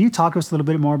gathering. Can you talk to us a little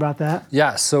bit more about that?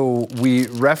 Yeah, so we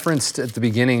referenced at the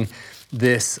beginning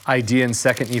this idea in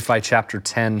 2 Nephi chapter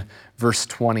 10, verse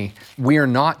 20. "We are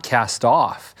not cast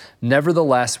off.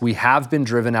 Nevertheless, we have been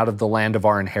driven out of the land of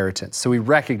our inheritance." So he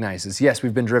recognizes, yes,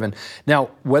 we've been driven. Now,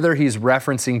 whether he's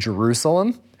referencing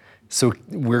Jerusalem, So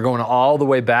we're going all the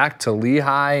way back to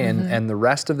Lehi and the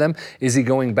rest of them. Is he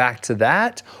going back to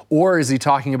that? Or is he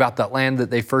talking about that land that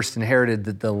they first inherited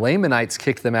that the Lamanites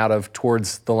kicked them out of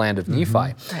towards the land of Nephi?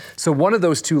 Right. So one of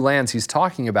those two lands he's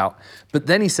talking about. But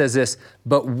then he says this,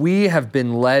 but we have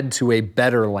been led to a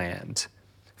better land.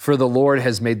 For the Lord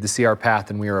has made the sea our path,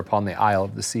 and we are upon the isle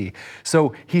of the sea.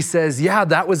 So he says, yeah,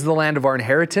 that was the land of our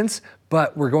inheritance,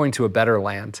 but we're going to a better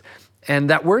land.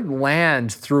 And that word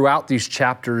land throughout these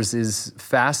chapters is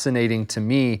fascinating to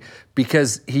me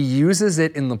because he uses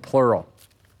it in the plural.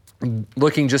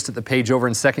 Looking just at the page over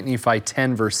in 2 Nephi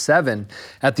 10, verse 7,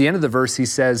 at the end of the verse, he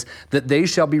says that they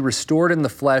shall be restored in the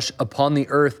flesh upon the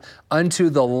earth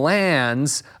unto the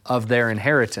lands of their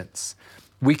inheritance.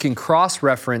 We can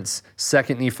cross-reference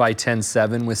 2 Nephi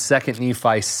 10:7 with 2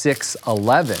 Nephi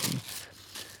 6:11,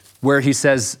 where he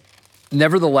says,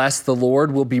 nevertheless, the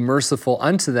Lord will be merciful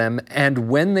unto them, and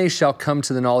when they shall come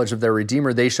to the knowledge of their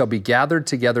Redeemer, they shall be gathered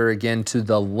together again to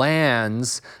the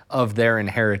lands of their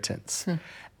inheritance.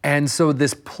 And so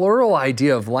this plural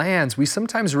idea of lands, we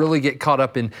sometimes really get caught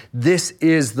up in this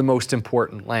is the most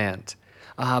important land.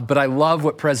 But I love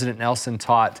what President Nelson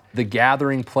taught. The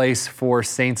gathering place for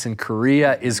saints in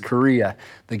Korea is Korea.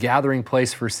 The gathering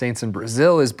place for saints in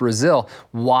Brazil is Brazil.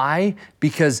 Why?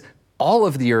 Because all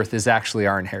of the earth is actually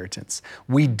our inheritance.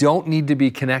 We don't need to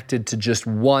be connected to just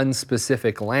one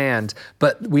specific land,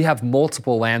 but we have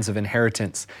multiple lands of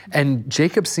inheritance. And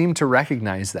Jacob seemed to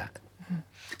recognize that.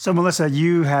 So Melissa,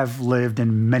 you have lived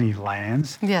in many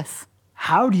lands. Yes.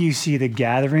 How do you see the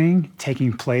gathering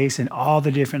taking place in all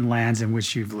the different lands in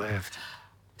which you've lived?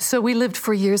 So we lived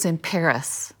for years in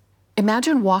Paris.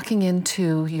 Imagine walking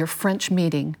into your French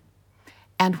meeting,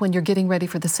 and when you're getting ready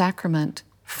for the sacrament,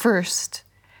 first,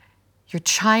 your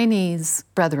Chinese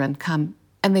brethren come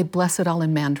and they bless it all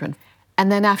in Mandarin.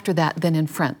 And then after that, then in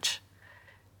French.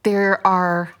 There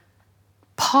are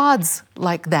pods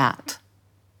like that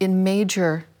in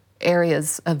major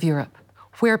areas of Europe,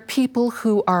 where people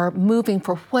who are moving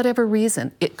for whatever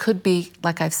reason, it could be,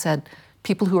 like I've said,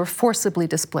 people who are forcibly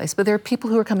displaced, but there are people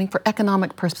who are coming for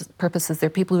economic purposes, there are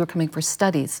people who are coming for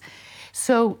studies.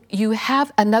 So you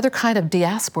have another kind of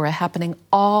diaspora happening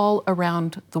all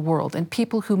around the world, and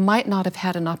people who might not have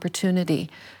had an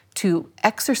opportunity to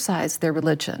exercise their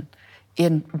religion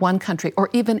in one country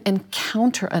or even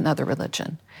encounter another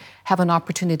religion have an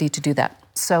opportunity to do that.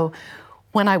 So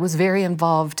when I was very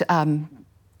involved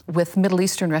with Middle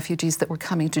Eastern refugees that were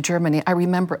coming to Germany, I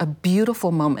remember a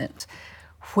beautiful moment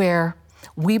where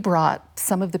we brought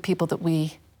some of the people that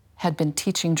we had been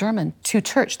teaching German to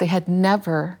church. They had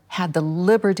never had the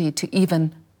liberty to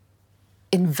even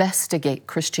investigate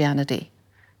Christianity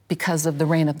because of the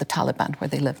reign of the Taliban where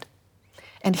they lived.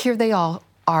 And here they all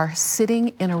are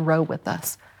sitting in a row with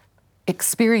us,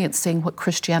 experiencing what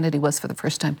Christianity was for the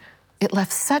first time. It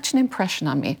left such an impression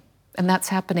on me, and that's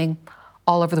happening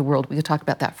all over the world. We could talk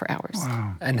about that for hours.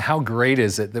 Wow. And how great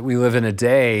is it that we live in a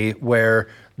day where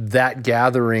that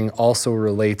gathering also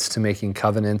relates to making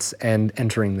covenants and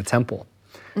entering the temple.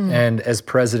 And as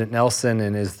President Nelson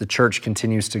and as the church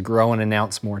continues to grow and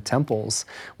announce more temples,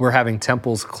 we're having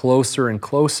temples closer and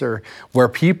closer where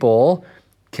people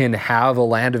can have a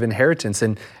land of inheritance.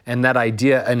 And that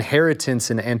idea, inheritance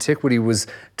in antiquity was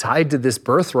tied to this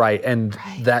birthright and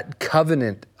that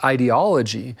covenant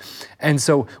ideology. And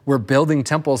so we're building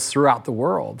temples throughout the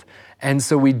world. And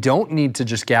so we don't need to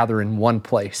just gather in one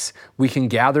place. We can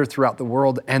gather throughout the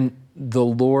world, and the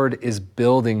Lord is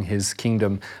building his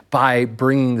kingdom by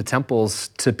bringing the temples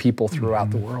to people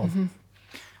throughout the world.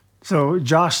 So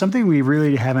Josh, something we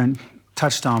really haven't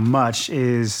touched on much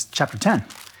is chapter 10.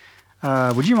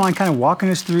 Would you mind kind of walking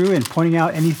us through and pointing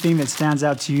out anything that stands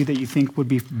out to you that you think would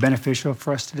be beneficial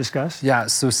for us to discuss? Yeah,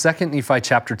 so 2 Nephi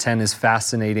chapter 10 is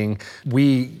fascinating.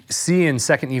 We see in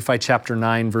 2 Nephi chapter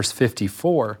 9, verse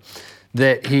 54,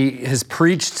 that he has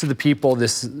preached to the people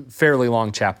this fairly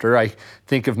long chapter. I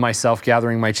think of myself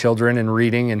gathering my children and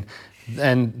reading,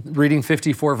 and reading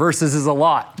 54 verses is a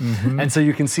lot. And so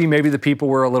you can see maybe the people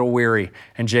were a little weary.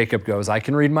 And Jacob goes, I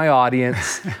can read my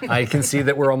audience. I can see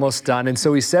that we're almost done. And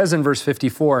so he says in verse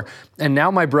 54, and now,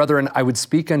 my brethren, I would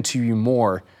speak unto you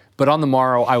more, but on the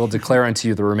morrow I will declare unto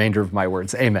you the remainder of my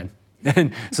words. Amen.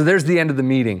 And so there's the end of the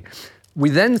meeting. We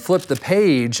then flip the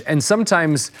page, and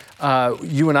sometimes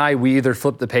you and I, we either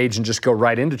flip the page and just go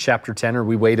right into chapter 10, or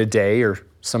we wait a day or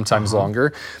sometimes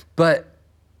longer. But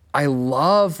I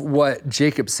love what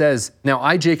Jacob says. Now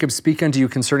I, Jacob, speak unto you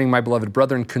concerning my beloved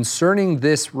brethren, concerning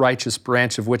this righteous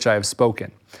branch of which I have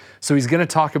spoken. So he's going to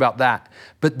talk about that.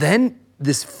 But then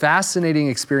this fascinating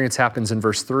experience happens in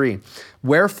verse 3.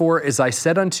 Wherefore, as I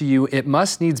said unto you, it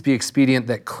must needs be expedient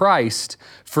that Christ,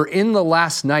 for in the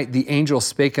last night the angel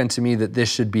spake unto me that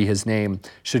this should be his name,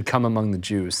 should come among the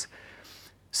Jews.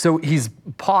 So he's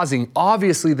pausing.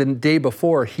 Obviously, the day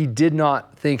before, he did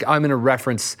not think, I'm going to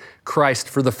reference Christ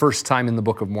for the first time in the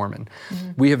Book of Mormon.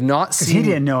 We have not seen... Because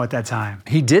he didn't know at that time.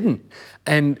 He didn't.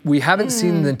 And we haven't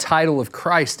seen the title of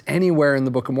Christ anywhere in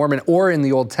the Book of Mormon or in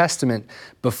the Old Testament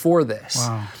before this.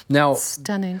 Wow. Now,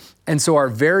 Stunning. And so our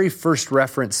very first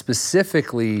reference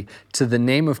specifically to the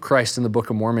name of Christ in the Book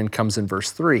of Mormon comes in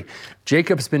verse 3.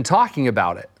 Jacob's been talking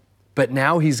about it, but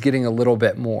now he's getting a little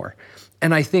bit more.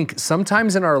 And I think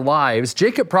sometimes in our lives,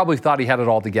 Jacob probably thought he had it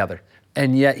all together,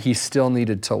 and yet he still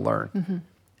needed to learn.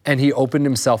 And he opened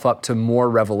himself up to more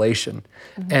revelation.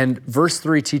 And verse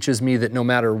 3 teaches me that no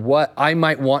matter what I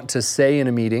might want to say in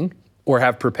a meeting or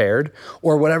have prepared,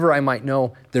 or whatever I might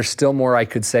know, there's still more I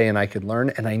could say and I could learn,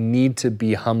 and I need to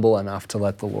be humble enough to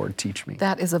let the Lord teach me.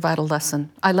 That is a vital lesson.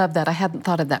 I love that. I hadn't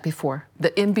thought of that before.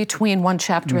 The in between one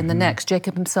chapter and the next,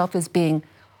 Jacob himself is being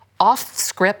off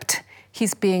script.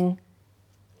 He's being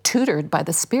tutored by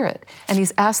the Spirit. And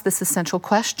he's asked this essential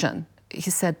question. He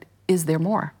said, is there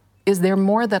more? Is there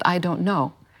more that I don't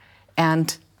know?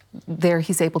 And there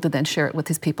he's able to then share it with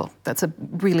his people. That's a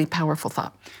really powerful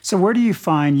thought. So where do you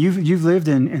find, you've lived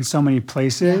in so many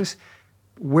places,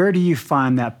 where do you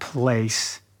find that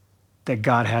place that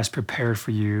God has prepared for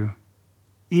you,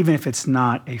 even if it's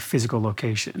not a physical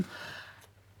location?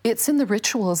 It's in the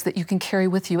rituals that you can carry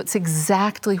with you. It's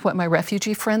exactly what my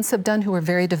refugee friends have done who are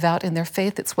very devout in their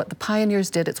faith. It's what the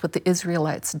pioneers did. It's what the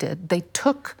Israelites did. They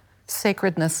took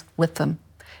sacredness with them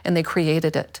and they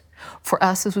created it. For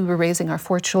us, as we were raising our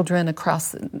 4 children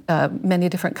across many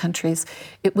different countries,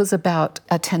 it was about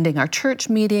attending our church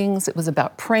meetings. It was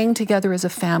about praying together as a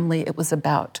family. It was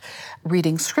about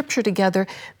reading scripture together.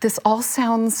 This all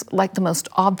sounds like the most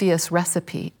obvious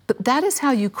recipe, but that is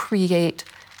how you create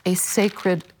a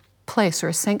sacred place or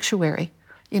a sanctuary.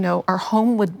 You know, our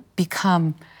home would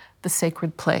become the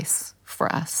sacred place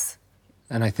for us.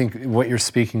 And I think what you're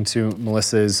speaking to,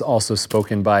 Melissa, is also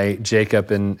spoken by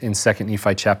Jacob in 2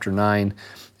 Nephi chapter 9.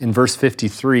 In verse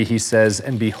 53, he says,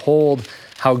 and behold,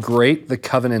 how great the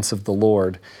covenants of the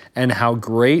Lord, and how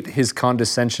great his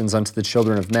condescensions unto the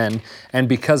children of men. And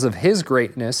because of his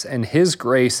greatness and his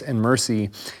grace and mercy,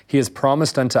 he has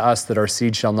promised unto us that our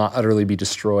seed shall not utterly be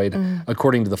destroyed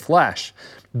according to the flesh,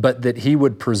 but that he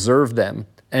would preserve them.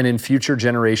 And in future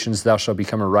generations thou shalt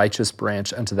become a righteous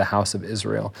branch unto the house of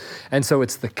Israel. And so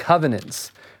it's the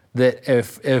covenants that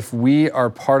if we are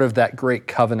part of that great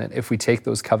covenant, if we take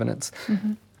those covenants,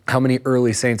 how many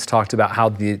early saints talked about how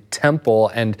the temple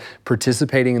and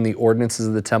participating in the ordinances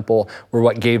of the temple were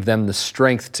what gave them the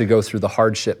strength to go through the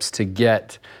hardships to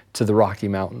get to the Rocky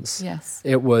Mountains. Yes.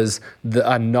 It was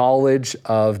a knowledge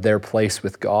of their place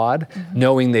with God,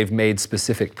 knowing they've made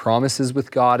specific promises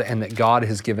with God and that God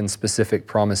has given specific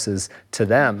promises to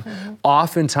them,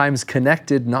 oftentimes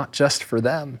connected not just for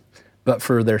them, but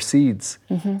for their seeds.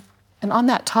 And on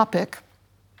that topic,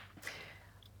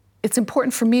 it's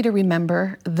important for me to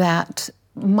remember that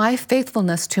my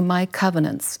faithfulness to my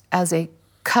covenants as a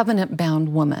covenant-bound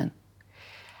woman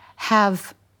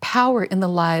have power in the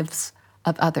lives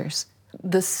of others.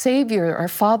 The Savior, our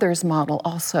Father's model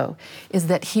also, is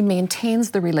that he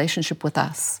maintains the relationship with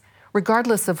us,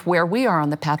 regardless of where we are on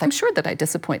the path. I'm sure that I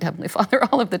disappoint Heavenly Father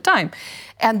all of the time.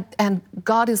 And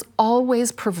God is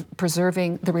always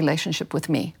preserving the relationship with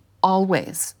me,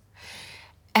 always.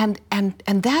 And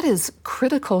that is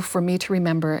critical for me to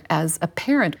remember as a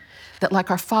parent, that like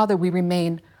our Father, we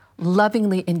remain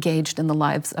lovingly engaged in the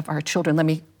lives of our children. Let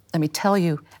me tell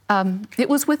you, it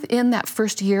was within that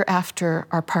first year after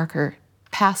our Parker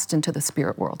passed into the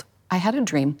spirit world. I had a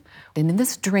dream, and in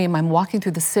this dream, I'm walking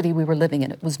through the city we were living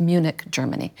in. It was Munich,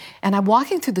 Germany. And I'm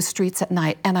walking through the streets at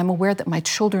night, and I'm aware that my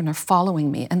children are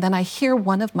following me. And then I hear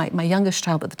one of my youngest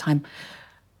child at the time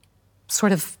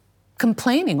sort of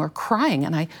complaining or crying,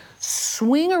 and I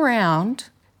swing around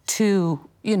to,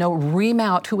 ream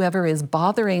out whoever is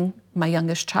bothering my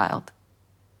youngest child.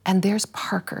 And there's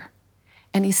Parker.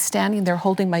 And he's standing there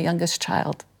holding my youngest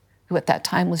child, who at that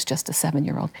time was just a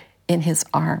 7-year-old, in his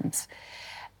arms.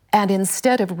 And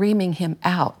instead of reaming him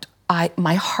out,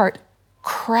 my heart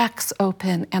cracks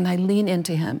open and I lean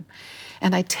into him.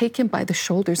 And I take him by the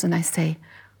shoulders and I say,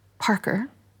 Parker,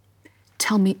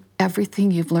 tell me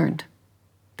everything you've learned.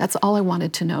 That's all I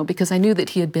wanted to know, because I knew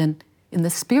that he had been in the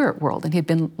spirit world and he had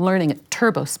been learning at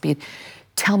turbo speed.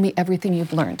 Tell me everything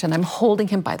you've learned. And I'm holding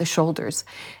him by the shoulders,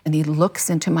 and he looks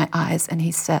into my eyes and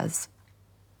he says,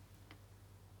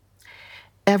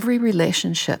 every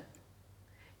relationship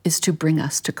is to bring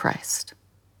us to Christ.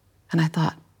 And I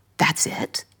thought, that's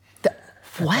it?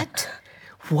 What?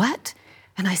 What?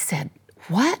 And I said,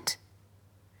 what?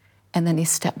 And then he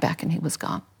stepped back and he was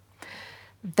gone.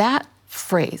 That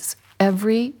phrase,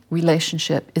 every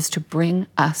relationship is to bring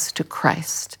us to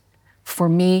Christ, for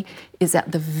me is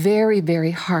at the very,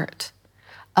 very heart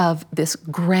of this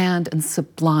grand and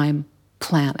sublime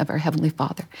plan of our Heavenly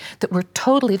Father, that we're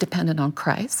totally dependent on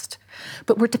Christ,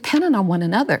 but we're dependent on one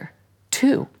another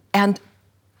too. And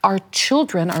our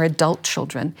children, our adult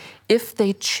children, if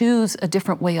they choose a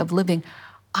different way of living,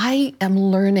 I am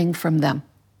learning from them.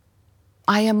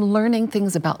 I am learning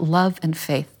things about love and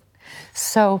faith.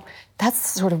 So that's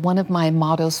sort of one of my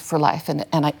mottos for life, and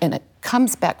it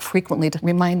comes back frequently to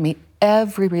remind me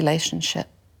every relationship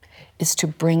is to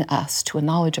bring us to a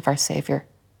knowledge of our Savior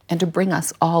and to bring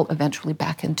us all eventually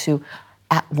back into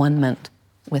at-one-ment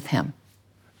with Him.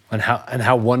 And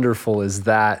how wonderful is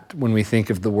that when we think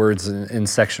of the words in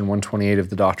section 128 of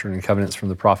the Doctrine and Covenants from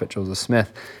the prophet Joseph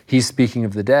Smith. He's speaking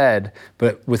of the dead,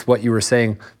 but with what you were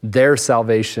saying, their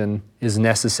salvation is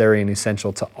necessary and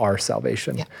essential to our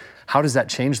salvation. Yeah. How does that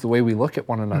change the way we look at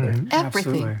one another?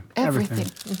 Everything.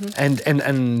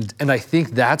 And I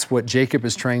think that's what Jacob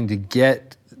is trying to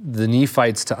get the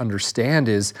Nephites to understand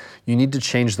is you need to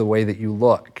change the way that you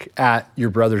look at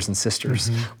your brothers and sisters.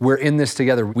 We're in this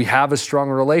together. We have a strong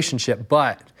relationship,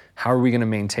 but how are we going to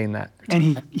maintain that?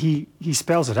 And he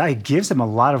spells it out. He gives them a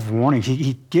lot of warning.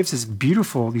 He gives these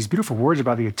beautiful words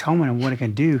about the atonement and what it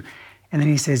can do. And then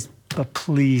he says, but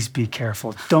please be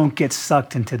careful. Don't get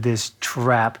sucked into this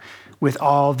trap with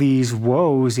all these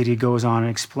woes that he goes on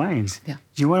and explains. Yeah.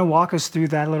 Do you want to walk us through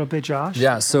that a little bit, Josh?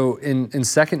 Yeah, so in 2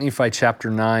 Nephi chapter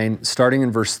 9, starting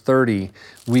in verse 30,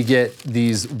 we get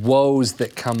these woes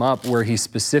that come up where he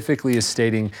specifically is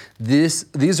stating, these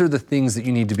are the things that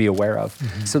you need to be aware of.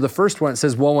 So the first one, it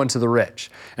says, woe unto the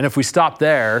rich. And if we stop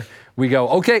there, we go,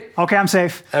 okay, I'm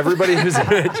safe. Everybody who's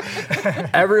rich,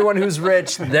 everyone who's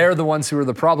rich, they're the ones who are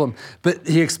the problem. But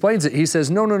he explains it. He says,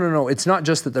 no. It's not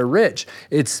just that they're rich.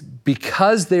 It's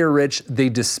because they are rich, they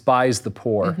despise the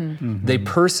poor. They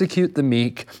persecute the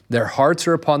meek. Their hearts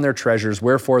are upon their treasures.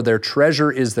 Wherefore their treasure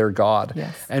is their God.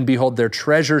 Yes. And behold, their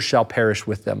treasure shall perish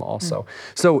with them also.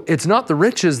 So it's not the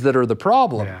riches that are the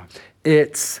problem. Yeah.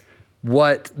 It's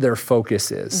what their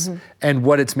focus is and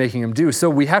what it's making them do. So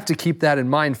we have to keep that in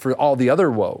mind for all the other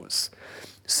woes.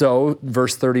 So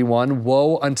verse 31,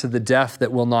 woe unto the deaf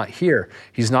that will not hear.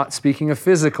 He's not speaking of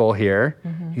physical here.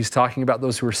 He's talking about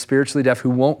those who are spiritually deaf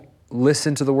who won't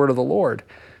listen to the word of the Lord.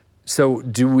 So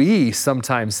do we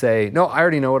sometimes say, no, I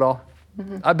already know it all.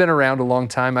 I've been around a long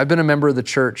time. I've been a member of the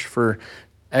church for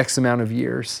X amount of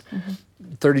years.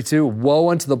 32,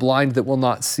 woe unto the blind that will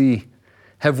not see.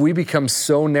 Have we become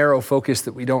so narrow focused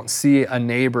that we don't see a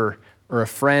neighbor or a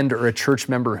friend or a church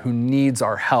member who needs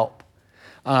our help?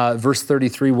 Verse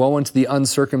 33, woe unto the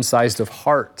uncircumcised of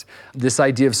heart. This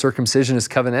idea of circumcision is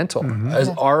covenantal. As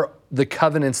are the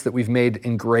covenants that we've made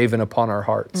engraven upon our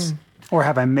hearts. Or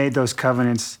have I made those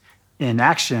covenants in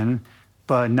action,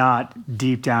 but not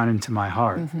deep down into my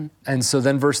heart? And so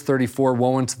then verse 34,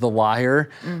 woe unto the liar,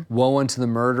 woe unto the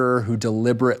murderer who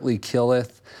deliberately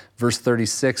killeth. Verse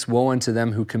 36, woe unto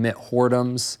them who commit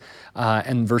whoredoms.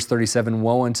 And verse 37,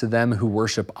 woe unto them who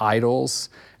worship idols.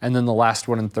 And then the last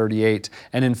one in 38,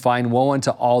 and in fine, woe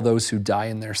unto all those who die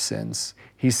in their sins.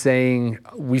 He's saying,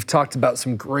 we've talked about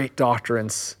some great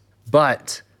doctrines,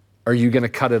 but are you going to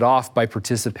cut it off by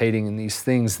participating in these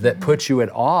things that put you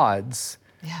at odds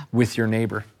with your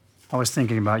neighbor? I was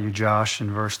thinking about you, Josh,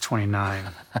 in verse 29.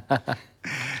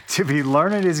 To be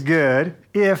learned is good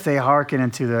if they hearken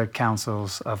unto the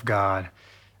counsels of God.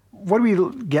 What do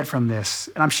we get from this?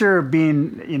 And I'm sure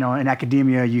being, in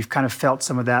academia, you've kind of felt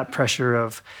some of that pressure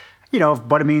of,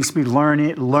 what it means to be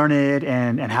learned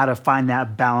and how to find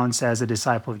that balance as a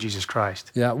disciple of Jesus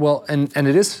Christ. Yeah, well, and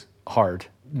it is hard.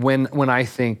 When I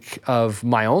think of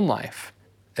my own life,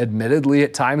 admittedly,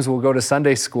 at times we'll go to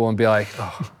Sunday school and be like,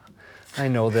 oh, I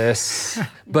know this.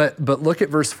 But look at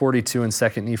verse 42 in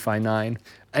 2 Nephi 9.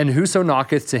 And whoso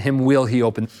knocketh, to him will he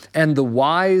open. And the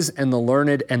wise and the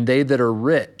learned and they that are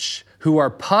rich, who are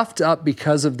puffed up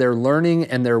because of their learning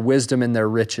and their wisdom and their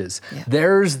riches. Yeah.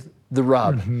 There's the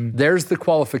rub. There's the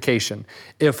qualification.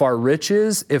 If our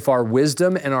riches, if our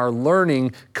wisdom and our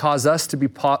learning cause us to be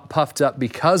puffed up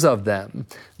because of them,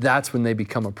 that's when they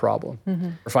become a problem.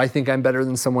 If I think I'm better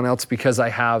than someone else because I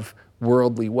have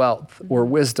worldly wealth or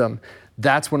wisdom,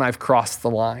 that's when I've crossed the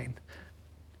line.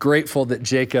 Grateful that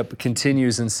Jacob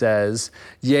continues and says,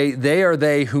 yea, they are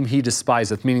they whom he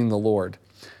despiseth, meaning the Lord.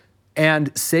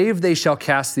 And save they shall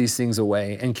cast these things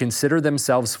away and consider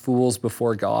themselves fools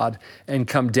before God and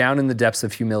come down in the depths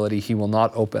of humility. He will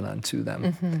not open unto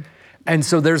them. And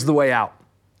so there's the way out.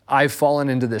 I've fallen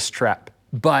into this trap.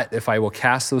 But if I will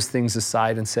cast those things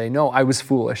aside and say, no, I was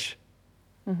foolish.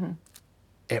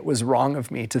 It was wrong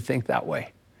of me to think that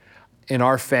way. In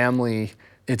our family,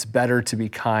 it's better to be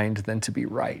kind than to be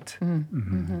right.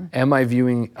 Am I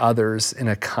viewing others in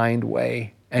a kind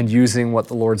way and using what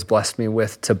the Lord's blessed me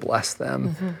with to bless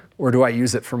them? Or do I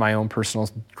use it for my own personal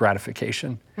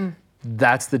gratification?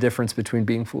 That's the difference between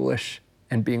being foolish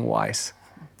and being wise.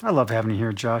 I love having you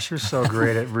here, Josh. You're so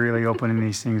great at really opening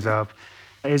these things up.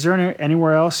 Is there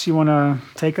anywhere else you want to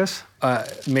take us?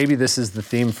 Maybe this is the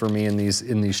theme for me in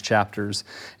these chapters,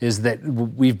 is that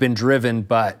we've been driven,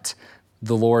 but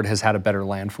the Lord has had a better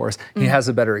land for us. He has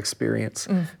a better experience.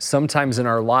 Sometimes in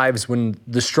our lives, when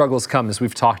the struggles come, as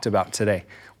we've talked about today,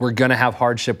 we're going to have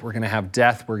hardship, we're going to have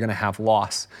death, we're going to have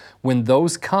loss. When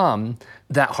those come,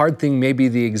 that hard thing may be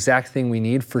the exact thing we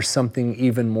need for something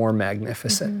even more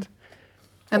magnificent.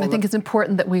 And I think it's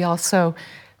important that we also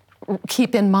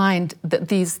keep in mind that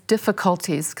these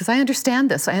difficulties, because I understand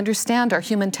this, I understand our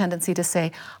human tendency to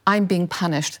say, I'm being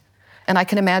punished. And I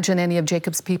can imagine any of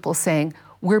Jacob's people saying,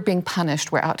 we're being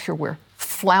punished, we're out here, we're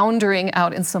floundering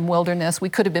out in some wilderness. We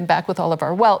could have been back with all of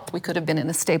our wealth, we could have been in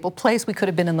a stable place, we could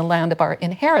have been in the land of our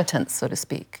inheritance, so to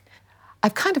speak.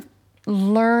 I've kind of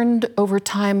learned over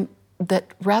time that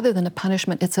rather than a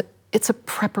punishment, it's a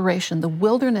preparation. The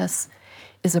wilderness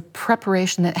is a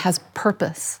preparation that has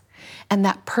purpose. And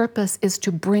that purpose is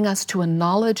to bring us to a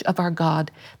knowledge of our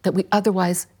God that we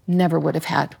otherwise never would have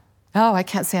had. Oh, I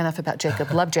can't say enough about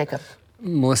Jacob. Love Jacob.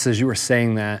 Melissa, as you were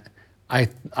saying that, I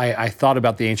thought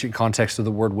about the ancient context of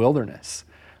the word wilderness.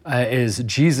 Is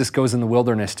Jesus goes in the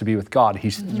wilderness to be with God. He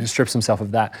strips himself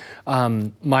of that.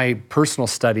 My personal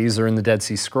studies are in the Dead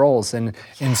Sea Scrolls, and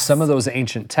in some of those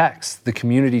ancient texts, the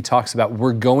community talks about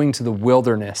we're going to the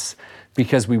wilderness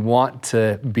because we want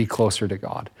to be closer to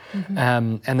God.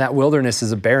 And that wilderness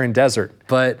is a barren desert,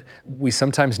 but we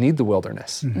sometimes need the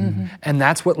wilderness. And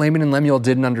that's what Laman and Lemuel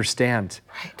didn't understand.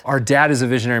 Our dad is a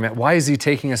visionary man. Why is he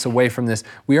taking us away from this?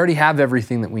 We already have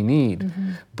everything that we need.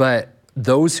 But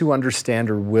those who understand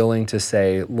are willing to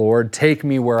say, Lord, take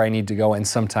me where I need to go. And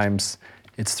sometimes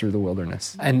it's through the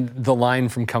wilderness. And the line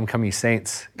from Come, Come Ye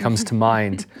Saints comes to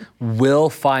mind. We'll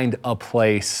find a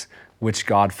place which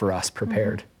God for us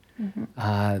prepared.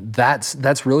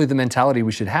 That's really the mentality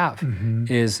we should have,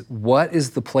 is what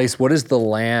is the place, what is the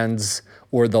lands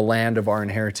or the land of our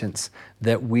inheritance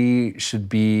that we should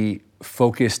be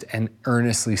focused and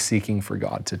earnestly seeking for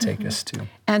God to take us to.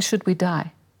 And should we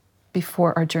die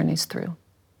before our journey's through?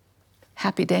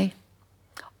 Happy day.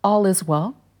 All is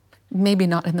well, maybe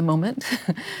not in the moment,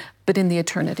 but in the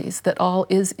eternities, that all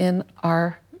is in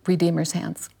our Redeemer's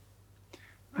hands.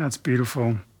 That's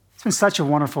beautiful. It's been such a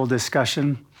wonderful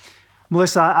discussion.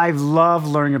 Melissa, I've loved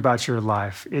learning about your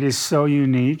life. It is so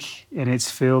unique, and it's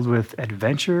filled with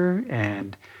adventure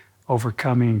and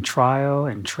overcoming trial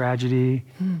and tragedy.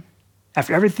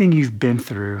 After everything you've been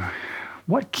through,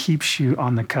 what keeps you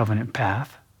on the covenant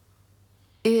path?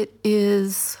 It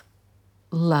is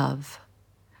love.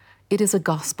 It is a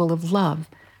gospel of love.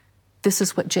 This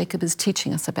is what Jacob is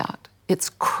teaching us about. It's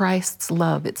Christ's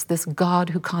love. It's this God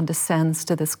who condescends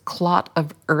to this clot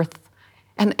of earth.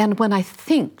 And when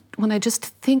I just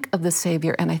think of the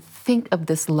Savior and I think of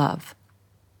this love,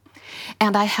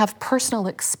 and I have personal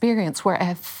experience where I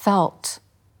have felt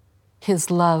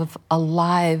his love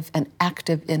alive and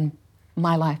active in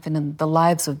my life and in the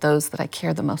lives of those that I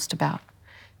care the most about.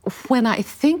 When I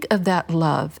think of that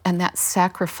love and that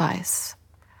sacrifice,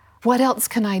 what else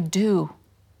can I do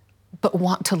but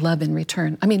want to love in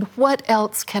return? I mean, what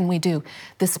else can we do?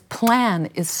 This plan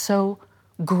is so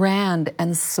grand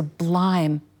and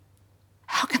sublime.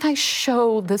 How can I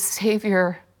show the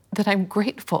Savior that I'm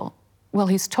grateful? Well,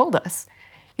 he's told us.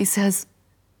 He says,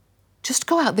 just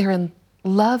go out there and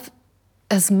love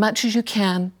as much as you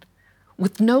can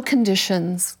with no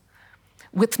conditions,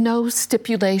 with no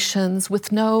stipulations,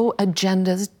 with no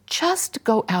agendas. Just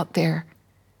go out there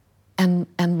and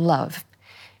love.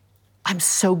 I'm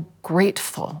so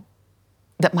grateful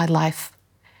that my life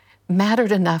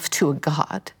mattered enough to a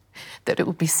God that it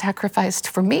would be sacrificed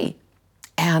for me.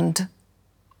 And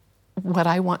what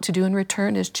I want to do in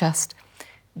return is just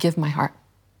give my heart.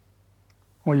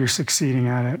 Well, you're succeeding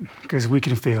at it because we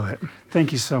can feel it.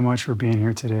 Thank you so much for being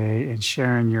here today and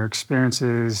sharing your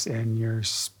experiences and your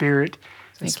spirit.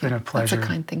 It's been a pleasure. That's a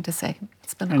kind thing to say.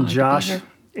 It's been an honor And Josh, to be here.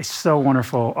 it's so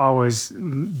wonderful always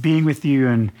being with you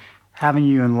and having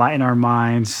you enlighten our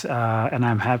minds. And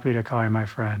I'm happy to call you my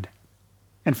friend.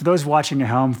 And for those watching at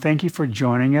home, thank you for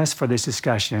joining us for this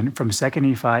discussion from 2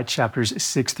 Nephi chapters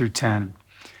 6 through 10.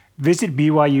 Visit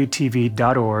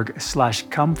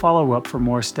byutv.org/come-follow-up for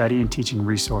more study and teaching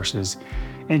resources.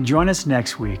 And join us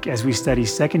next week as we study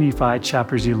 2 Nephi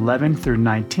chapters 11 through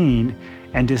 19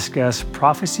 and discuss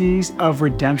prophecies of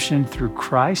redemption through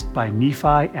Christ by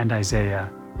Nephi and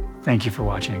Isaiah. Thank you for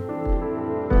watching.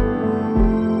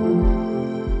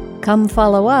 Come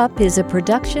Follow Up is a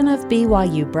production of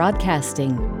BYU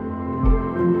Broadcasting.